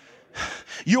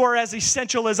 You are as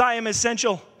essential as I am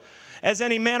essential, as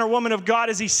any man or woman of God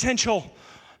is essential.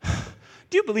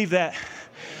 Do you believe that?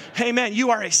 Amen.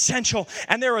 You are essential,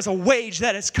 and there is a wage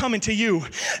that is coming to you.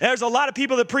 There's a lot of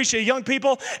people that preach to young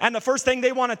people, and the first thing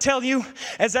they want to tell you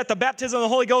is that the baptism of the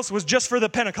Holy Ghost was just for the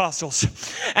Pentecostals.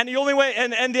 And the only way,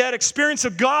 and that experience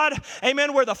of God,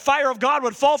 amen, where the fire of God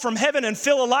would fall from heaven and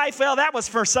fill a life, well, that was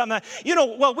for some.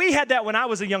 We had that when I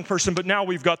was a young person, but now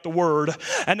we've got the Word.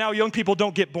 And now young people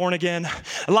don't get born again.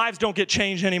 Lives don't get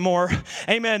changed anymore.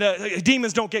 Amen.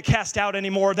 Demons don't get cast out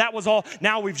anymore. That was all.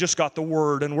 Now we've just got the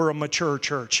Word, and we're a mature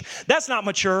church. That's not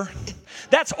mature.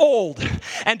 That's old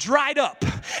and dried up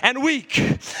and weak.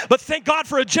 But thank God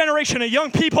for a generation of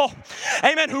young people,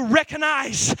 amen, who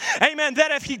recognize, amen,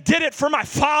 that if He did it for my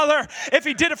father, if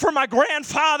He did it for my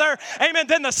grandfather, amen,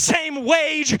 then the same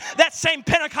wage, that same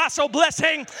Pentecostal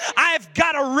blessing, I've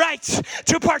got a right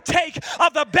to partake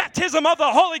of the baptism of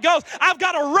the Holy Ghost. I've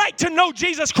got a right to know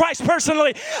Jesus Christ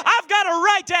personally. I've got a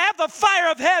right to have the fire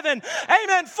of heaven,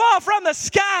 amen, fall from the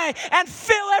sky and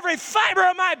fill every fiber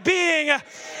of my being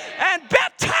and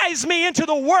baptize me into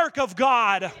the work of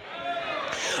God.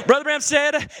 Brother Branham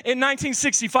said in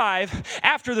 1965,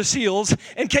 after the seals,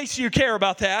 in case you care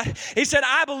about that, he said,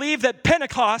 I believe that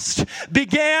Pentecost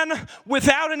began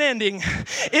without an ending.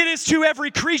 It is to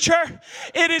every creature.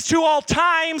 It is to all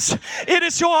times. It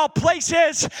is to all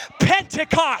places.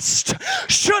 Pentecost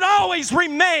should always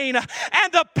remain,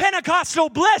 and the Pentecostal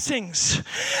blessings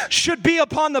should be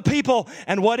upon the people.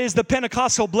 And what is the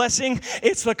Pentecostal blessing?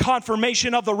 It's the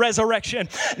confirmation of the resurrection.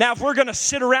 Now, if we're going to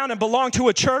sit around and belong to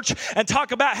a church and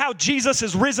talk about how Jesus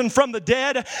is risen from the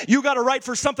dead, you got to write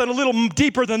for something a little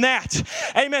deeper than that.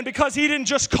 Amen. Because He didn't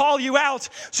just call you out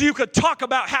so you could talk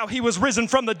about how He was risen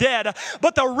from the dead,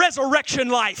 but the resurrection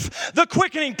life, the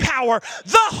quickening power,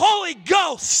 the Holy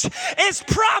Ghost is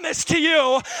promised to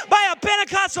you by a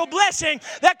Pentecostal blessing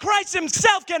that Christ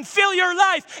Himself can fill your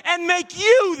life and make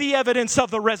you the evidence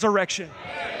of the resurrection.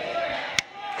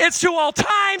 It's to all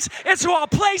times. It's to all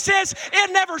places.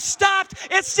 It never stopped.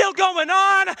 It's still going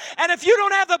on. And if you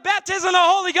don't have the baptism of the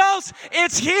Holy Ghost,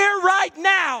 it's here right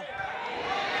now.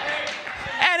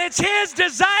 And it's His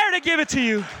desire to give it to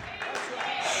you.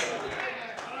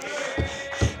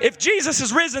 If Jesus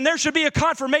is risen, there should be a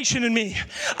confirmation in me.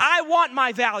 I want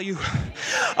my value.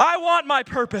 I want my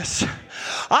purpose.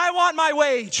 I want my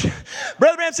wage.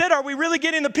 Brother Branham said, are we really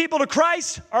getting the people to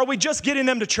Christ? Or are we just getting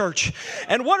them to church?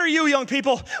 And what are you, young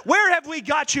people? Where have we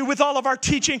got you with all of our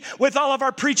teaching, with all of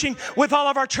our preaching, with all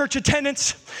of our church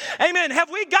attendance? Amen. Have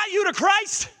we got you to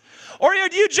Christ? Or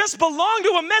do you just belong to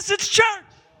a message church?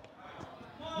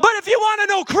 But if you want to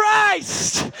know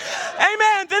Christ,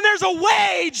 amen, then there's a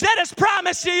wage that is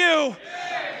promised to you.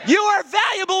 You are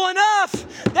valuable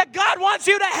enough that God wants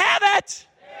you to have it.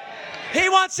 He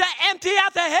wants to empty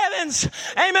out the heavens,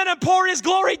 amen, and pour His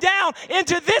glory down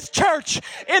into this church,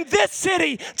 in this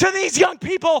city, to these young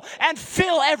people, and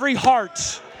fill every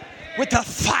heart. with the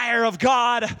fire of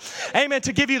God. Amen.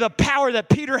 To give you the power that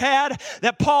Peter had,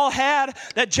 that Paul had,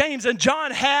 that James and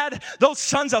John had, those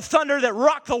sons of thunder that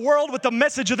rocked the world with the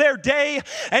message of their day.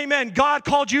 Amen. God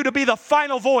called you to be the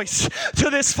final voice to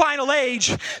this final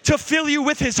age, to fill you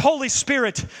with His Holy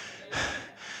Spirit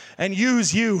and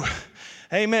use you.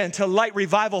 Amen. To light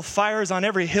revival fires on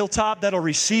every hilltop that'll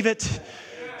receive it.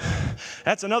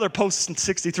 That's another post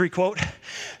 63 quote.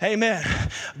 Amen.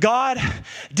 God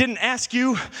didn't ask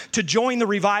you to join the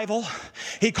revival.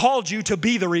 He called you to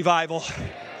be the revival.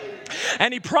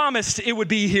 And He promised it would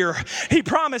be here. He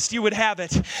promised you would have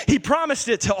it. He promised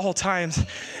it to all times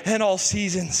and all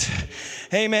seasons.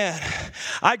 Amen.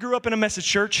 I grew up in a message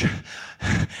church.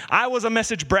 I was a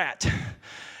message brat.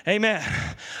 Amen.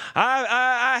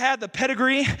 I had the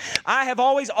pedigree. I have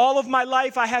always, all of my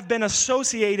life, I have been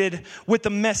associated with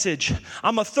the message.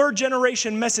 I'm a third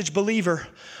generation message believer,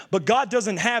 but God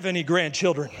doesn't have any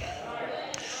grandchildren.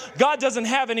 God doesn't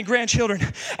have any grandchildren.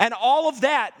 And all of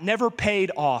that never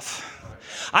paid off.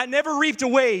 I never reaped a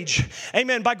wage,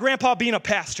 amen, by grandpa being a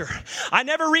pastor. I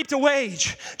never reaped a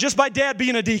wage just by dad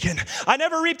being a deacon. I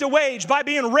never reaped a wage by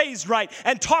being raised right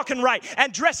and talking right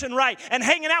and dressing right and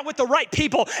hanging out with the right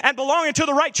people and belonging to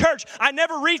the right church. I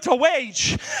never reaped a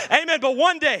wage, amen. But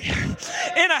one day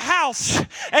in a house,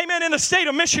 amen, in the state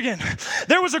of Michigan,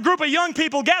 there was a group of young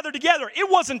people gathered together. It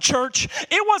wasn't church.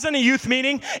 It wasn't a youth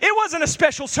meeting. It wasn't a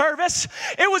special service.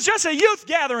 It was just a youth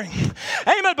gathering,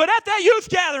 amen. But at that youth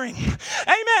gathering,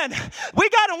 amen, we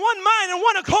got in one mind and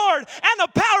one accord, and the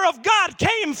power of God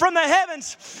came from the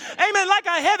heavens, amen, like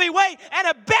a heavy weight, and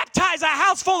it baptized a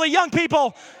house full of young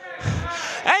people.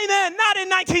 Amen. Not in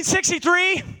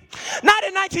 1963, not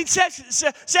in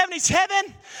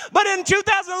 1977, but in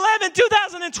 2011,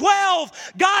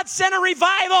 2012, God sent a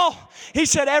revival. He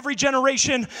said every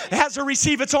generation has to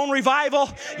receive its own revival.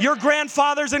 Your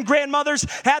grandfathers and grandmothers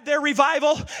had their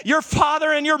revival. Your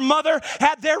father and your mother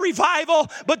had their revival.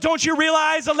 But don't you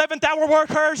realize, 11th hour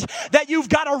workers, that you've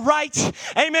got a right,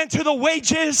 amen, to the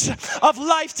wages of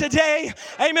life today.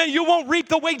 Amen. You won't reap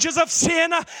the wages of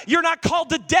sin. You're not called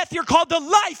to death. You're called to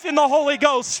life in the Holy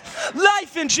Ghost.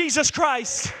 Life in Jesus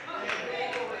Christ.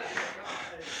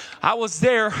 I was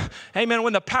there, amen,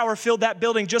 when the power filled that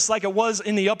building just like it was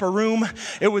in the upper room.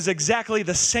 It was exactly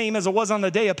the same as it was on the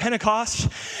day of Pentecost.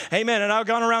 Amen. And I've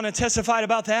gone around and testified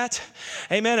about that.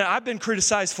 Amen. And I've been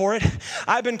criticized for it.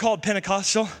 I've been called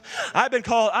Pentecostal. I've been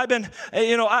called behind.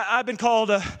 I've been called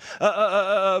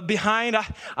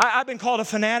a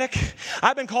fanatic.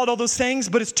 I've been called all those things,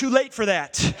 but it's too late for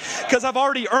that because I've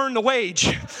already earned the wage.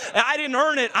 I didn't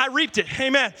earn it. I reaped it.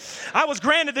 Amen. I was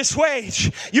granted this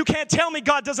wage. You can't tell me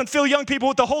God doesn't fill young people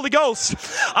with the Holy Ghost.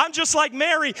 I'm just like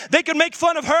Mary. They could make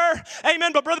fun of her.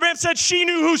 Amen. But Brother Branham said she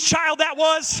knew whose child that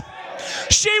was.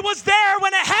 She was there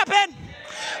when it happened.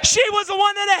 She was the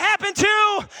one that it happened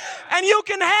to. And you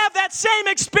can have that same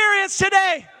experience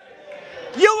today.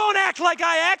 You won't act like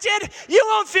I acted. You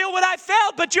won't feel what I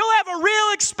felt, but you'll have a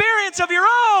real experience of your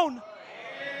own.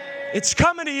 It's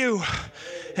coming to you.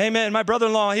 Amen. My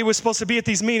brother-in-law, he was supposed to be at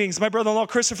these meetings. My brother-in-law,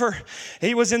 Christopher,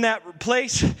 he was in that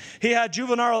place. He had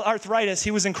juvenile arthritis.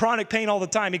 He was in chronic pain all the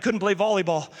time. He couldn't play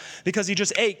volleyball because he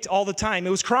just ached all the time. It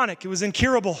was chronic. It was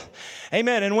incurable.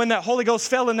 Amen. And when that Holy Ghost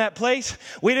fell in that place,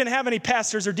 we didn't have any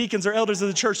pastors or deacons or elders of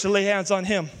the church to lay hands on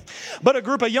him. But a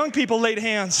group of young people laid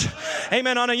hands,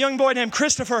 amen, on a young boy named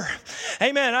Christopher.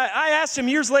 Amen. I asked him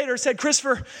years later, said,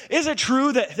 Christopher, is it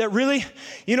true that really,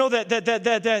 you know,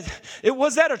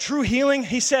 was that a true healing?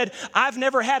 He said, I've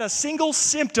never had a single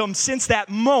symptom since that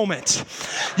moment.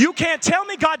 You can't tell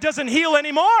me God doesn't heal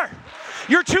anymore.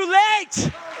 You're too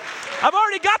late. I've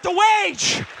already got the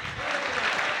wage.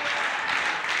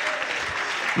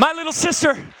 My little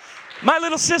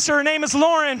sister, her name is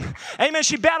Lauren. Amen.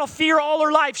 She battled fear all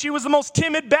her life. She was the most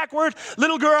timid, backward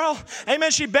little girl.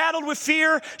 Amen. She battled with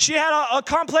fear. She had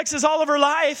complexes all of her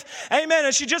life. Amen.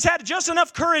 And she just had just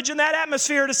enough courage in that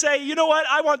atmosphere to say, you know what?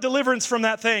 I want deliverance from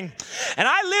that thing. And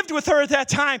I lived with her at that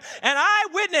time. And I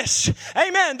witnessed,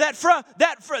 amen, that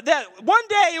one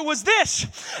day it was this.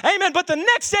 Amen. But the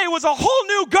next day it was a whole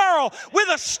new girl with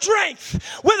a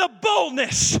strength, with a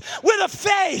boldness, with a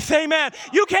faith. Amen.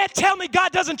 You can't tell me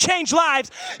God doesn't change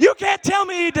lives. You can't tell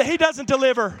me he doesn't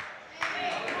deliver.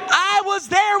 I was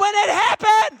there when it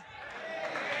happened.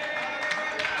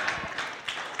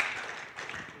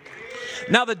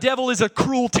 Now the devil is a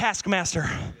cruel taskmaster,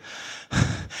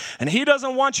 and he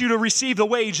doesn't want you to receive the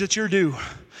wage that you're due.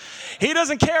 He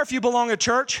doesn't care if you belong to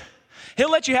church. He'll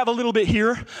let you have a little bit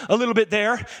here, a little bit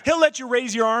there. He'll let you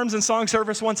raise your arms in song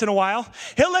service once in a while.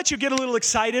 He'll let you get a little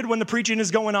excited when the preaching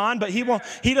is going on, but he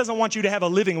doesn't want you to have a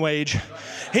living wage.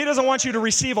 He doesn't want you to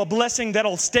receive a blessing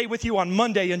that'll stay with you on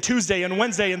Monday and Tuesday and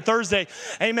Wednesday and Thursday.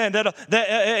 Amen.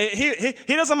 He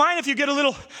doesn't mind if you get a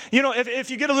little,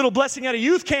 if you get a little blessing at a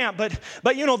youth camp, but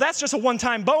that's just a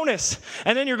one-time bonus.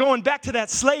 And then you're going back to that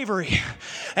slavery.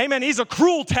 Amen. He's a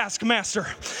cruel taskmaster.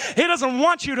 He doesn't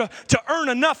want you to earn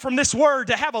enough from this word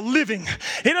to have a living.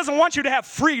 He doesn't want you to have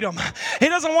freedom. He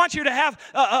doesn't want you to have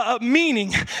a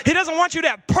meaning. He doesn't want you to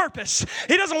have purpose.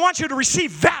 He doesn't want you to receive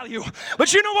value.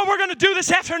 But you know what we're going to do this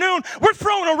afternoon? We're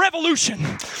throwing a revolution.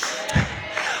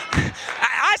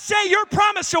 I say you're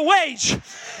promised a wage.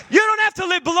 You don't have to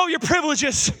live below your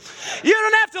privileges. You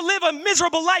don't have to live a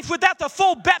miserable life without the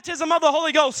full baptism of the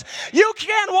Holy Ghost. You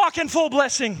can walk in full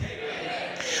blessing.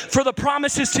 For the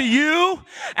promise is to you,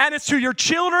 and it's to your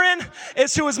children.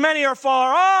 It's to as many are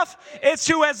far off. It's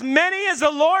to as many as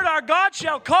the Lord our God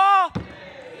shall call.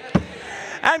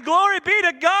 And glory be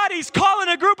to God, He's calling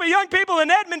a group of young people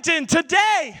in Edmonton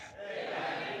today,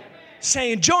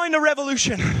 saying, join the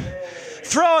revolution.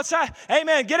 Throw aside,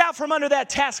 amen, get out from under that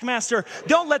taskmaster.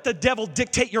 Don't let the devil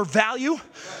dictate your value.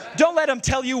 Don't let him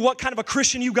tell you what kind of a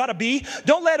Christian you got to be.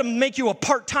 Don't let him make you a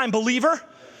part-time believer.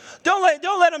 Don't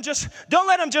let him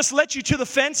just let you to the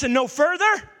fence and no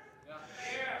further.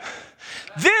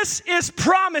 This is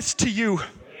promised to you.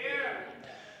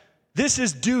 This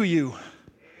is due you.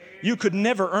 You could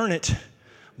never earn it,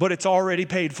 but it's already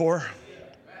paid for.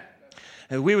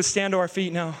 And we would stand to our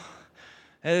feet now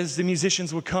as the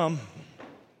musicians would come.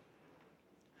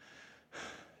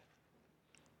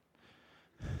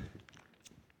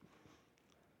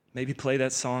 Maybe play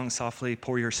that song softly,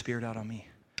 Pour Your Spirit Out on Me.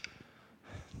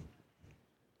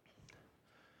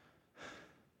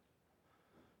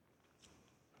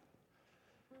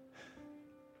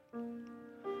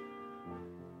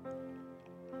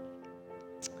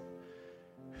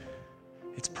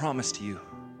 It's promised to you.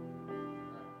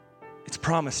 It's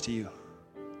promised to you.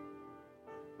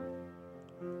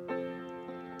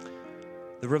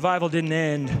 The revival didn't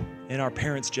end in our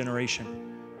parents' generation.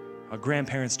 Our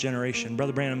grandparents' generation,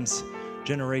 Brother Branham's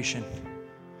generation.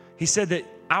 He said that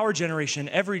our generation,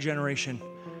 every generation,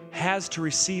 has to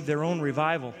receive their own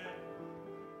revival.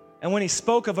 And when he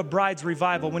spoke of a bride's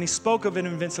revival, when he spoke of an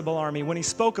invincible army, when he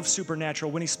spoke of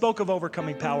supernatural, when he spoke of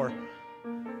overcoming power,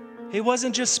 he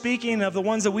wasn't just speaking of the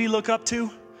ones that we look up to.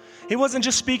 He wasn't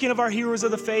just speaking of our heroes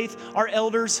of the faith, our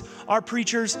elders, our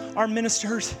preachers, our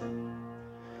ministers.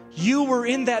 You were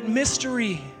in that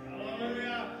mystery.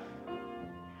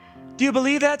 Do you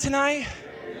believe that tonight?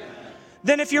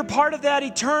 Then if you're part of that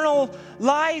eternal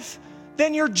life,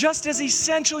 then you're just as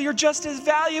essential, you're just as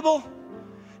valuable.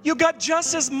 You got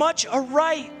just as much a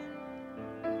right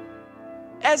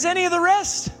as any of the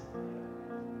rest.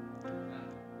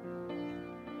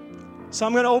 So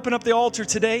I'm going to open up the altar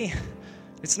today.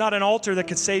 It's not an altar that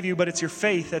could save you, but it's your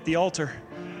faith at the altar.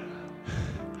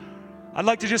 I'd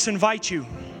like to just invite you.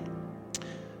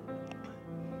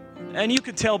 And you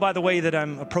can tell by the way that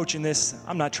I'm approaching this,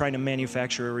 I'm not trying to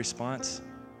manufacture a response.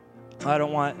 I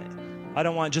don't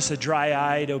want just a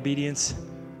dry-eyed obedience,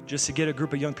 just to get a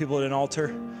group of young people at an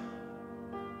altar.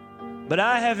 But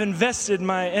I have invested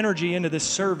my energy into this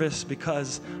service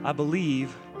because I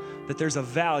believe that there's a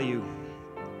value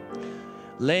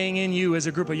laying in you as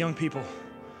a group of young people.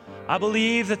 I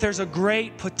believe that there's a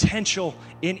great potential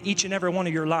in each and every one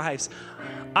of your lives.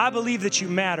 I believe that you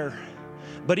matter.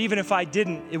 But even if I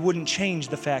didn't, it wouldn't change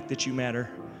the fact that you matter.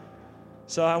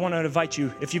 So I want to invite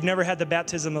you, if you've never had the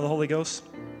baptism of the Holy Ghost,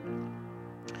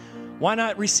 why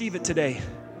not receive it today?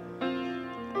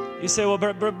 You say, well,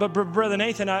 Brother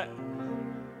Nathan,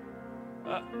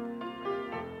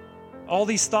 all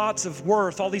these thoughts of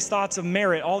worth, all these thoughts of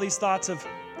merit, all these thoughts of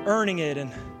earning it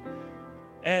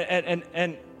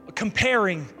and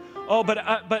comparing. Oh, but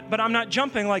I'm not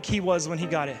jumping like he was when he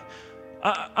got it.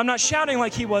 I'm not shouting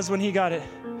like he was when he got it.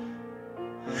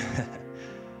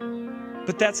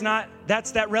 But that's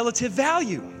that relative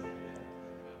value.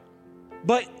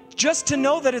 But just to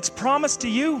know that it's promised to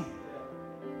you.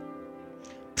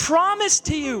 Promised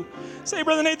to you. Say,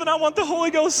 Brother Nathan, I want the Holy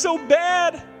Ghost so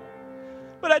bad.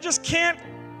 But I just can't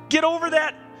get over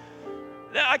that.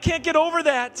 I can't get over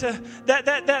that.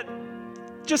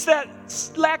 Just that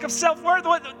lack of self-worth,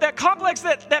 that complex,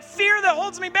 that fear that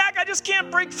holds me back. I just can't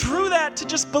break through that to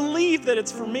just believe that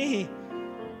it's for me.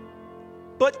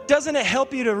 But doesn't it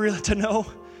help you to know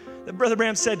that Brother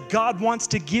Branham said God wants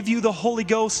to give you the Holy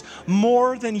Ghost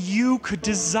more than you could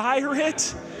desire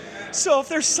it? So if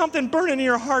there's something burning in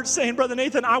your heart saying, Brother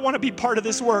Nathan, I want to be part of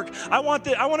this work. I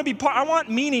want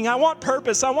meaning. I want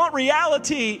purpose. I want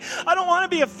reality. I don't want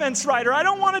to be a fence rider. I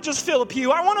don't want to just fill a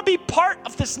pew. I want to be part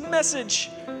of this message.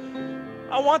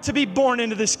 I want to be born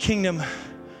into this kingdom.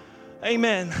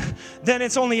 Amen. Then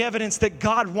it's only evidence that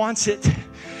God wants it.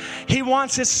 He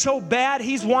wants it so bad.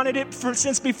 He's wanted it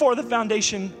since before the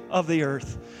foundation of the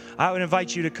earth. I would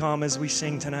invite you to come as we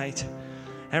sing tonight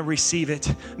and receive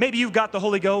it. Maybe you've got the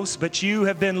Holy Ghost, but you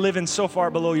have been living so far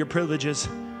below your privileges.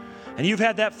 And you've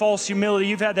had that false humility.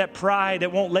 You've had that pride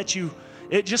that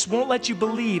it just won't let you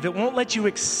believe. It won't let you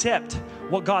accept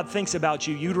what God thinks about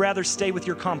you. You'd rather stay with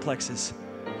your complexes.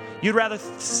 You'd rather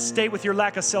stay with your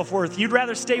lack of self-worth. You'd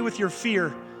rather stay with your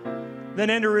fear than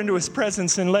enter into His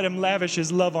presence and let Him lavish His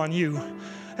love on you.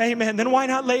 Amen. Then why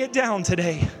not lay it down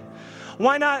today?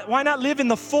 Why not live in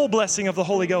the full blessing of the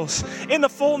Holy Ghost, in the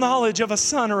full knowledge of a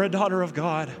son or a daughter of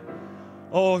God?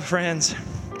 Oh, friends,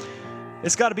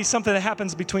 it's got to be something that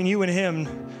happens between you and Him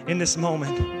in this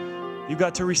moment. You've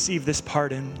got to receive this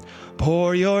pardon.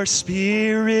 Pour your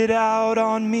Spirit out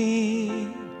on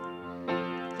me.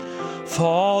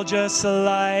 Fall just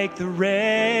like the rain.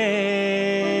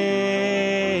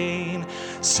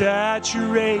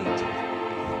 Saturate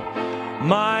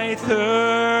my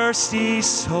thirsty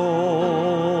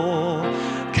soul.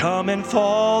 Come and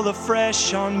fall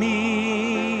afresh on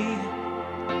me.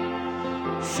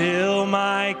 Fill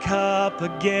my cup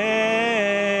again.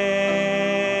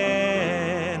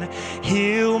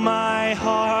 Heal my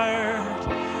heart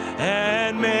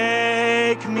and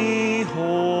make me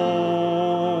whole.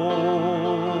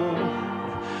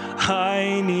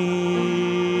 I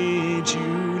need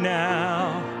you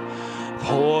now.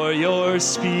 Pour your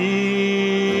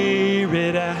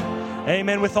Spirit out.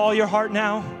 Amen. With all your heart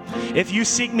now. If you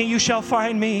seek me, you shall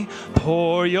find me.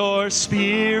 Pour your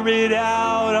Spirit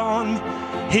out on me.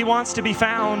 He wants to be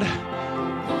found.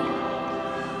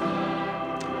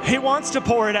 He wants to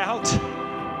pour it out.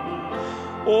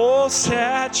 Oh,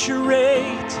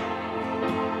 saturate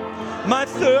my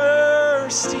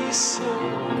thirsty soul.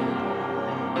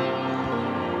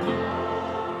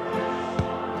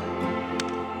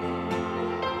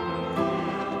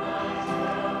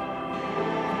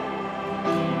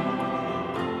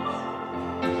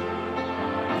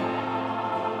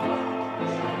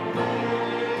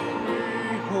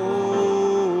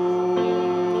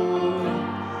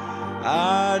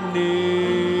 I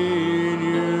need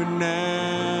you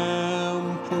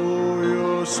now. Pour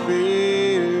your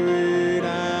Spirit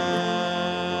out.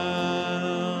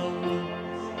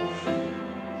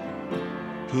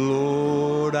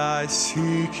 Lord, I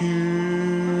seek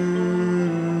you.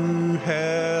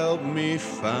 Help me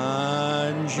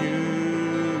find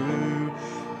you.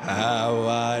 How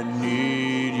I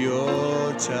need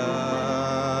your touch.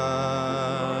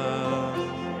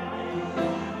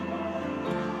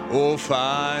 Oh,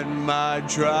 find my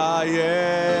dry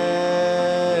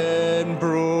and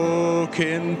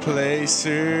broken places,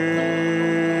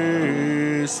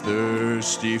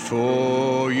 thirsty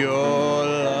for your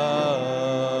love.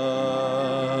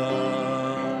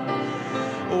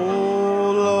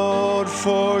 Oh, Lord,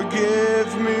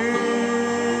 forgive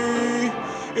me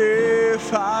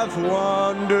if I've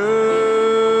wandered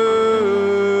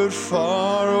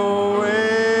far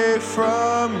away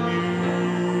from you.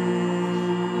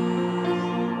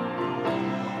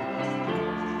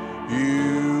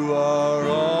 You are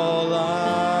all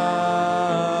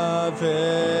I've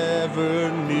ever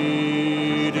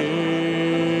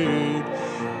needed.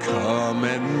 Come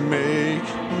and make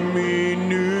me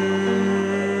new.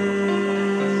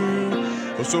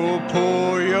 So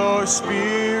pour your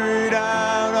Spirit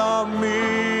out on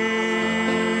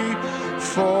me.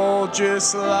 Fall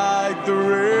just like the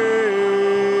rain.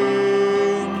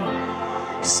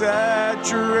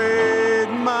 Saturate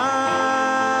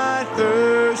my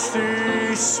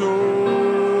thirsty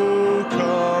soul.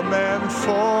 Come and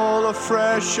fall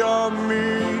afresh on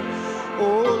me.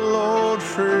 Oh Lord,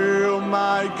 fill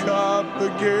my cup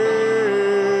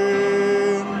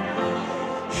again.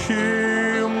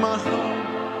 Heal my heart.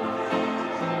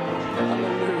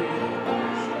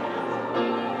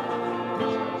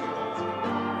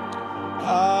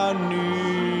 I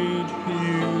need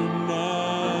you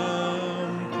now.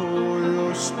 Pour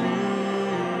your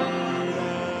Spirit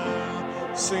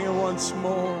out. Sing it once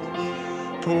more.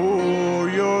 Pour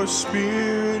your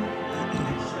Spirit.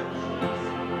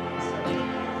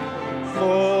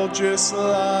 Fall just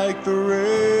like the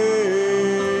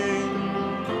rain.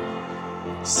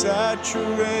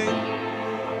 Saturate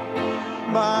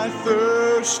my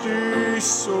thirsty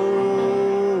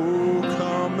soul.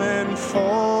 Come and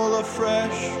fall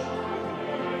afresh.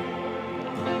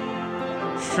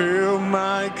 Fill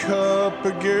my cup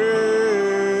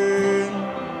again.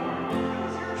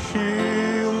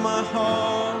 Heal my heart.